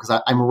of people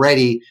because I'm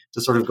ready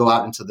to sort of go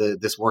out into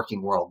this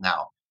working world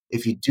now.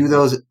 If you do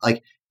those,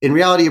 like in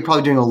reality, you're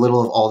probably doing a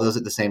little of all those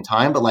at the same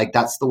time, but like,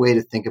 that's the way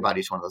to think about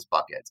each one of those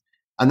buckets.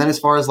 And then as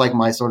far as like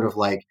my sort of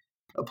like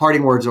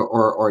parting words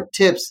or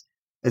tips,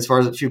 as far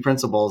as a few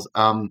principles,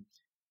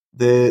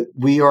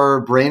 we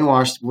are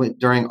brainwashed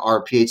during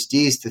our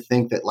PhDs to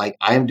think that like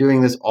I am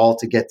doing this all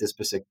to get this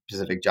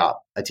specific job,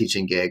 a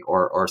teaching gig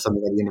or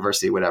something at the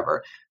university,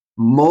 whatever.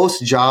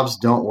 Most jobs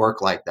don't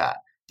work like that.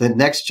 The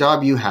next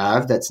job you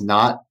have that's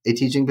not a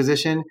teaching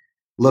position,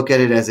 look at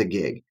it as a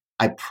gig.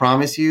 I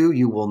promise you,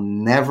 you will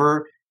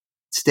never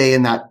stay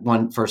in that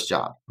one first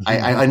job.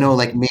 I know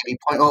like maybe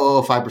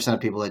 0.005%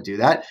 of people that do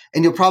that,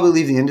 and you'll probably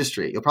leave the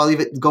industry. You'll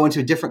probably go into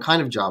a different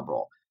kind of job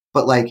role,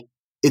 but like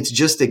it's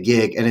just a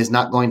gig and is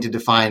not going to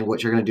define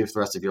what you're going to do for the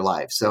rest of your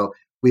life. So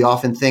we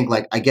often think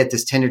like, I get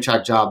this tenure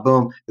track job,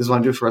 boom, this is what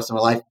I'm doing for the rest of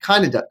my life.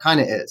 Kind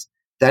of is.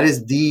 That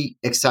is the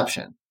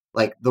exception.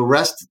 Like the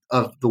rest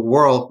of the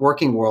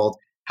working world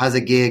has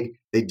a gig,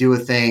 they do a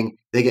thing,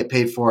 they get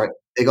paid for it,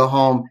 they go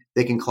home,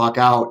 they can clock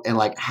out and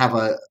like have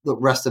the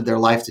rest of their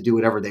life to do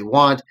whatever they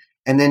want,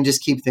 and then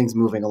just keep things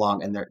moving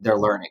along and they're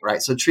learning,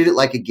 right? So treat it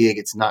like a gig.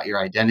 It's not your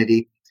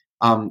identity.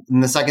 And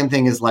the second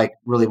thing is like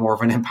really more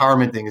of an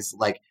empowerment thing is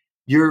like,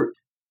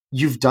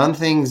 you've done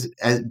things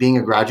as being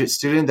a graduate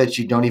student that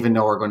you don't even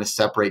know are going to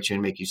separate you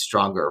and make you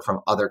stronger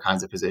from other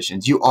kinds of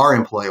positions. You are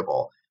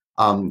employable,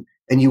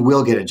 and you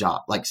will get a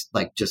job. Like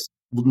just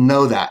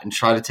know that and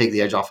try to take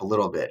the edge off a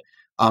little bit.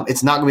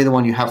 It's not going to be the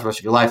one you have for the rest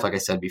of your life, like I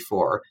said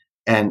before.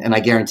 And I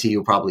guarantee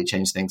you'll probably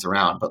change things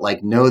around. But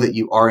like know that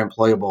you are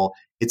employable.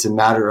 It's a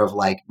matter of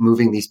like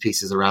moving these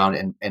pieces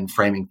around and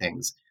framing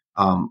things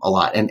a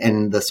lot.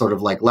 And the sort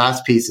of like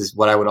last piece is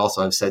what I would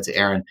also have said to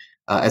Aaron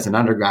as an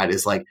undergrad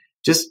is like,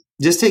 just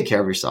take care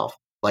of yourself.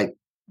 Like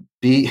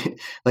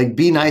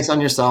be nice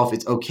on yourself.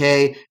 It's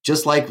okay.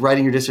 Just like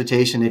writing your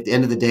dissertation, at the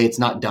end of the day, it's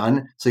not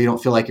done. So you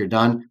don't feel like you're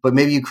done, but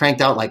maybe you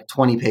cranked out like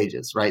 20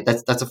 pages, right?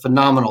 That's a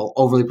phenomenal,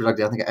 overly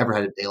productive. I think I ever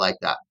had a day like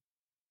that.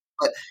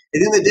 But at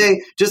the end of the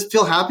day, just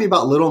feel happy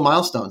about little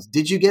milestones.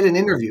 Did you get an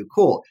interview?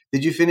 Cool.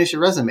 Did you finish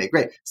your resume?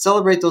 Great.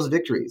 Celebrate those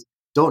victories.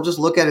 Don't just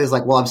look at it as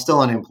like, well, I'm still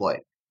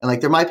unemployed. And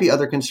like, there might be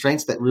other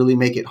constraints that really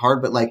make it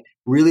hard, but like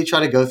really try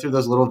to go through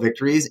those little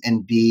victories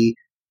and be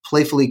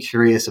playfully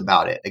curious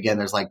about it. Again,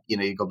 there's like,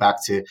 you go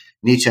back to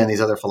Nietzsche and these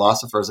other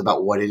philosophers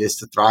about what it is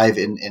to thrive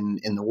in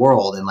the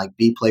world and like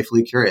be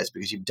playfully curious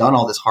because you've done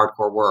all this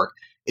hardcore work.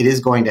 It is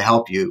going to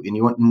help you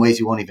in ways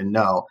you won't even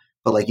know,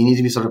 but like you need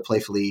to be sort of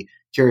playfully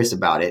curious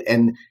about it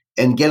and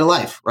get a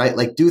life, right?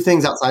 Like do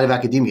things outside of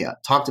academia,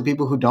 talk to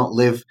people who don't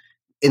live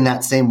in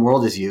that same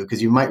world as you,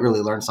 because you might really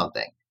learn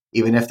something,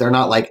 even if they're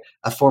not like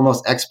a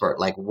foremost expert.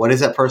 Like what is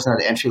that person at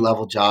an entry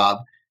level job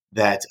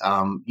that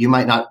you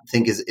might not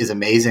think is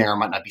amazing or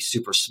might not be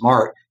super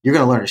smart? You're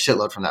going to learn a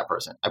shitload from that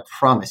person. I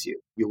promise you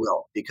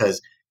will,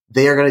 because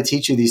they are going to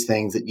teach you these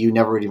things that you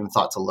never even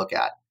thought to look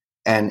at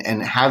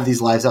and have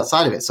these lives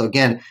outside of it. So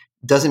again,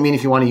 doesn't mean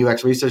if you want a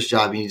UX research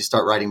job, you need to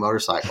start riding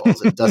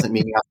motorcycles. It doesn't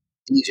mean you have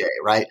to DJ,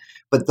 right?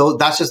 But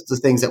that's just the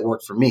things that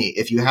work for me.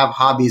 If you have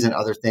hobbies and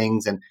other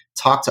things and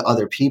talk to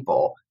other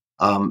people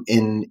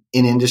in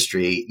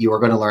industry, you are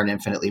going to learn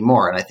infinitely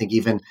more. And I think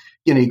even,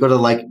 you go to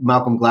like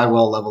Malcolm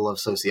Gladwell level of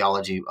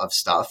sociology of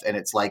stuff, and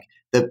it's like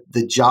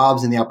the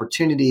jobs and the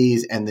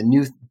opportunities and the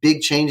new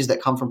big changes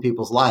that come from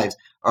people's lives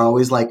are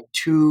always like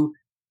two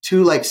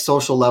like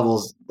social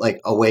levels like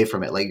away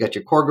from it. Like you got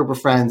your core group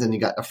of friends and you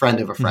got a friend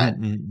of a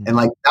friend. Mm-hmm. And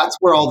like that's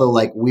where all the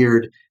like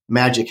weird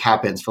magic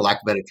happens, for lack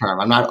of a better term.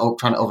 I'm not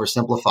trying to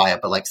oversimplify it,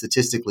 but like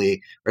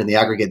statistically or in the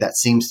aggregate, that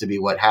seems to be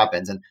what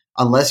happens. And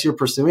unless you're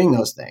pursuing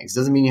those things,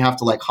 doesn't mean you have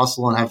to like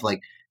hustle and have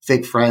like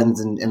fake friends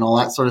and all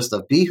that sort of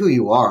stuff. Be who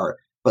you are,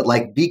 but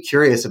like be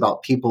curious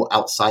about people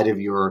outside of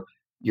your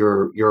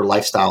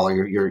lifestyle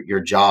or your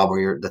job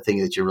or the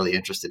thing that you're really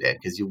interested in,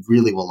 because you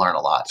really will learn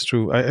a lot. It's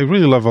true. I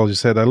really love all you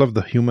said. I love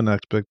the human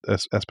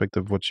aspect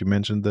of what you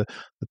mentioned, the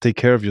take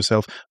care of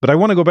yourself. But I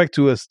want to go back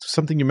to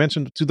something you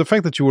mentioned, to the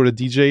fact that you were a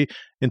DJ,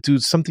 and to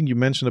something you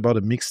mentioned about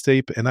a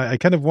mixtape. And I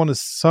kind of want to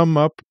sum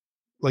up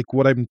like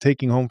what I'm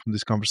taking home from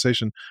this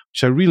conversation,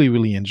 which I really,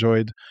 really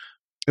enjoyed.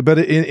 But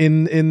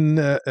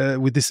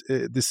with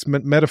this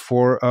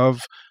metaphor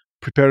of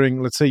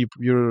preparing, let's say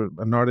you're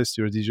an artist,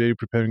 you're a DJ, you're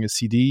preparing a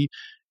CD,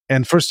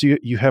 and first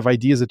you have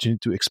ideas that you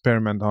need to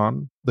experiment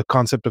on, the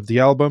concept of the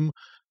album,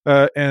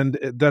 and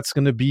that's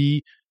going to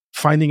be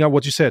finding out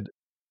what you said.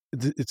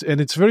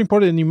 It's very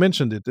important, and you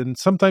mentioned it, and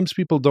sometimes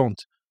people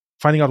don't.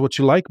 Finding out what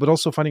you like, but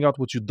also finding out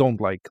what you don't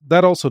like.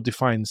 That also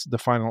defines the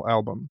final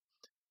album.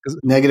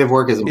 Negative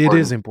work is important. It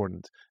is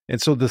important.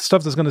 And so the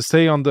stuff that's going to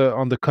stay on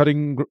the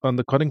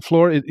cutting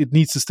floor, it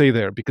needs to stay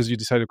there because you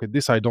decide, okay,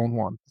 this I don't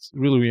want. It's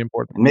really, really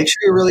important. And make sure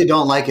you really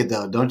don't like it,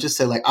 though. Don't just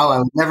say like, oh, I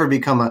would never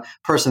become a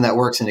person that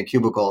works in a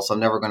cubicle, so I'm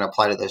never going to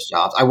apply to this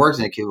job. I worked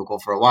in a cubicle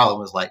for a while and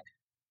was like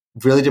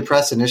really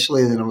depressed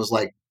initially, and then it was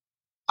like,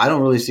 I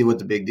don't really see what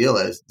the big deal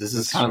is. This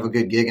is kind of a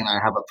good gig, and I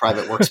have a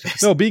private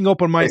workspace. No, being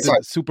open-minded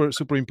is super,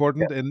 super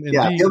important. Yeah,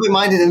 and be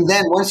open-minded, and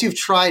then once you've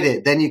tried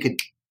it, then you could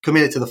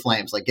commit it to the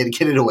flames, like get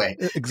it away.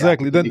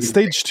 Exactly. Then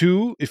stage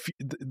 2, if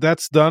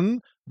that's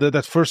done,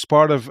 that first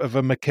part of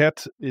a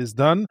maquette is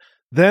done,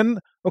 then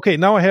okay,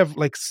 now I have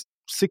like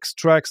 6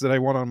 tracks that I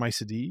want on my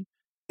CD,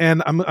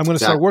 and I'm going to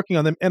start working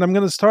on them, and I'm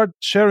going to start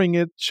sharing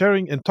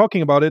and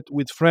talking about it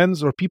with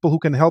friends or people who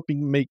can help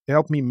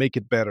me make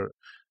it better.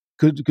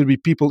 Could be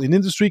people in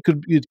industry.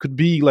 It could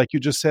be, like you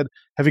just said,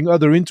 having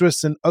other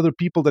interests and other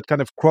people that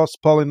kind of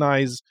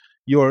cross-pollinize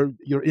your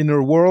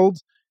inner world,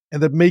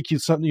 and that make you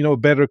a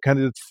better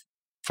candidate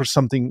for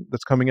something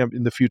that's coming up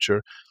in the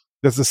future.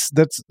 That's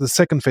the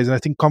second phase, and I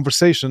think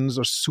conversations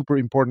are super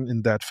important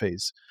in that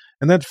phase.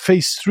 And then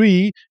phase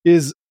 3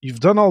 is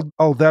you've done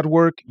all that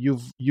work.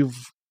 You've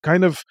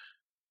kind of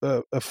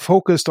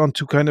focused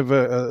onto kind of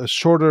a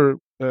shorter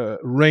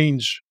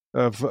range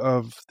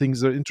of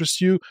things that interest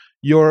you.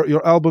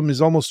 Your album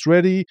is almost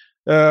ready,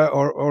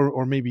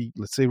 or maybe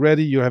let's say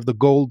ready. You have the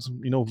gold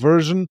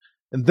version,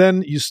 and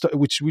then you start,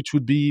 which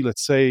would be,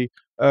 let's say,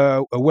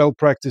 a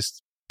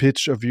well-practiced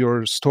pitch of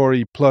your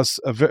story plus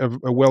a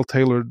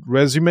well-tailored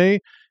resume,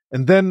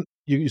 and then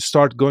you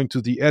start going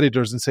to the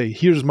editors and say,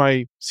 here's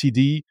my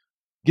CD,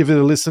 give it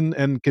a listen,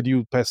 and can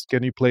you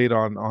play it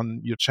on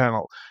your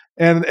channel?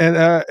 And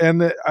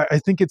I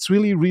think it's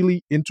really,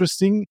 really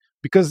interesting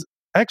because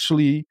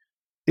actually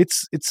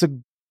it's a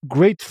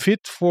great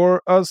fit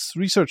for us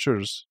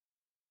researchers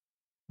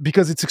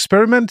because it's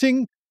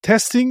experimenting,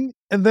 testing,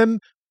 and then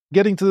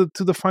getting to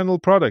the final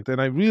product.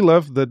 And I really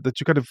love that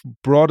you kind of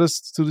brought us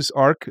to this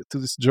arc, to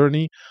this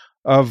journey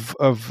of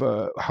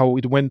how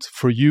it went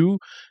for you.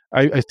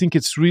 I think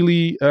it's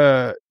really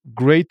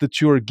great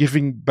that you are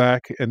giving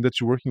back and that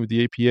you're working with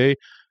the APA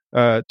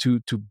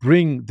to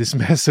bring this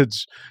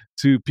message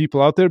to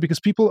people out there, because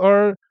people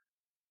are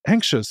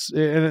anxious,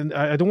 and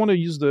I don't want to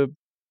use a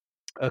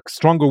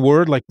stronger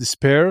word like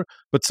despair,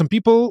 but some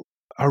people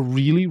are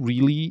really,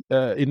 really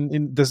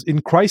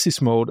in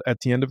crisis mode at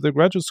the end of their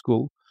graduate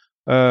school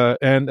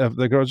and of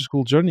their graduate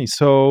school journey.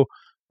 So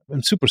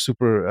I'm super,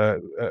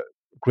 super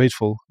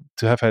grateful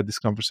to have had this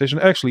conversation.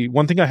 Actually,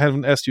 one thing I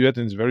haven't asked you yet,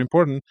 and it's very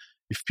important,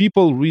 if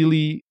people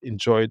really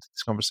enjoyed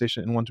this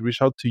conversation and want to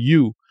reach out to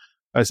you,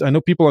 as I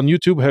know people on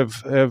YouTube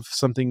have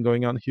something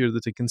going on here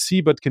that they can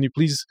see, but can you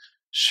please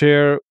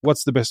share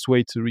what's the best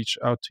way to reach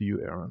out to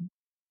you, Aaron?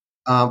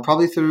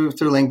 Probably through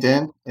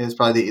LinkedIn is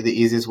probably the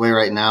easiest way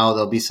right now.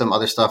 There'll be some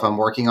other stuff I'm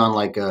working on,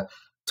 like a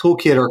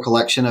toolkit or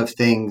collection of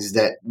things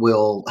that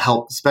will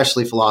help,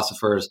 especially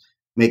philosophers,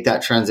 make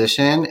that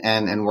transition,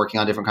 and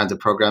working on different kinds of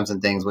programs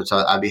and things, which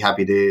I'd be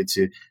happy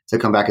to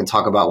come back and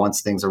talk about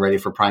once things are ready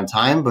for prime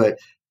time. But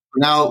for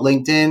now,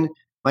 LinkedIn,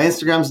 my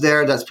Instagram's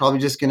there. That's probably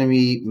just going to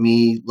be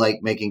me like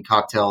making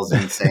cocktails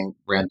and saying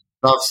random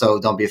stuff. So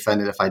don't be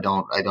offended if I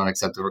don't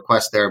accept the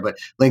request there. But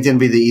LinkedIn would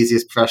be the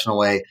easiest professional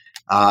way.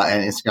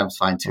 And Instagram's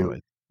fine too.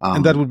 Right.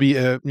 And that would be,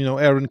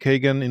 Aaron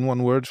Kagan in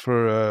one word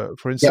for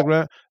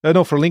Instagram.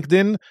 Yeah. For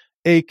LinkedIn,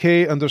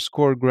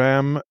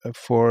 AK_Graham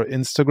for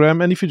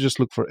Instagram. And if you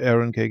just look for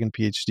Aaron Kagan,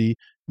 PhD,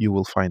 you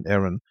will find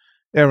Aaron.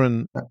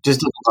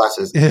 Just different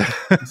glasses. Yeah.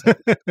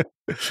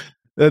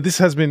 This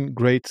has been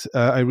great.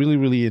 I really,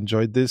 really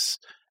enjoyed this.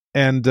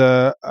 And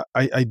I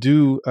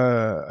do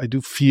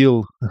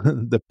feel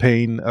the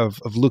pain of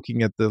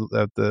looking at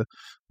the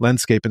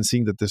landscape and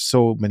seeing that there's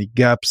so many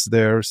gaps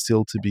there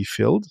still to be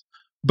filled.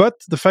 But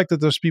the fact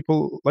that there's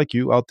people like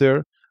you out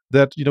there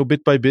that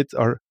bit by bit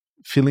are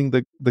filling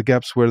the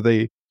gaps where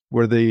they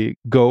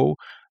go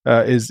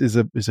is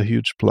a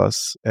huge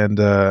plus. And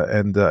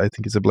I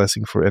think it's a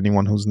blessing for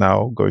anyone who's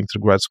now going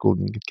through grad school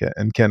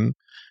and can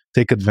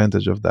take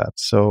advantage of that.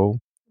 So.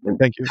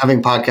 Thank you.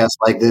 Having podcasts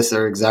like this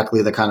are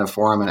exactly the kind of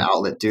forum and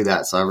outlet to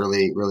that. So I'm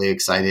really, really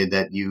excited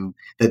that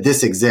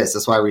this exists.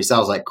 That's why I reached out. I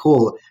was like,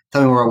 cool,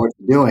 tell me more about what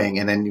you're doing.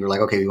 And then you were like,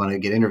 okay, we want to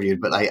get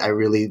interviewed. But I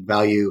really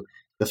value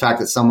the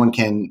fact that someone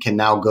can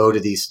now go to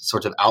these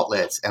sorts of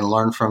outlets and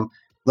learn from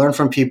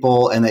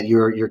people, and that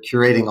you're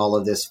curating all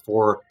of this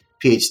for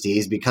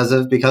PhDs because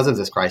of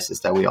this crisis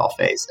that we all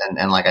face.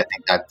 And like, I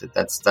think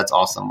that's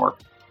awesome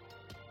work.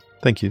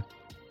 Thank you.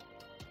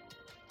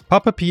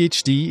 Papa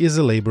PhD is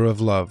a labor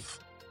of love.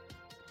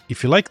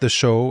 If you like the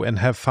show and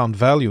have found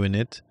value in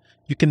it,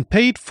 you can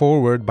pay it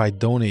forward by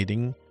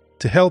donating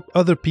to help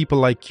other people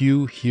like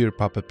you hear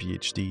Papa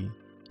PhD.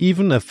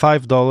 Even a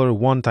 $5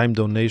 one-time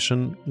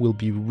donation will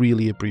be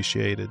really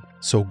appreciated.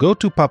 So go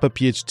to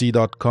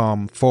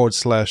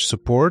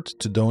papaphd.com/support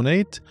to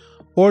donate,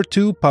 or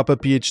to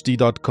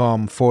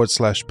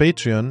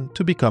papaphd.com/Patreon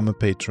to become a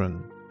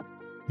patron.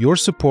 Your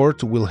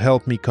support will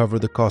help me cover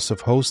the cost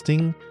of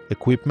hosting,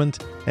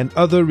 equipment, and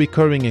other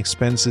recurring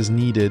expenses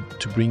needed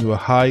to bring you a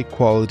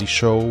high-quality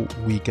show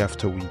week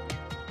after week.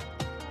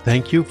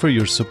 Thank you for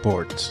your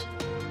support.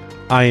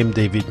 I am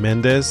David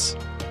Mendez.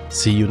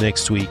 See you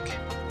next week.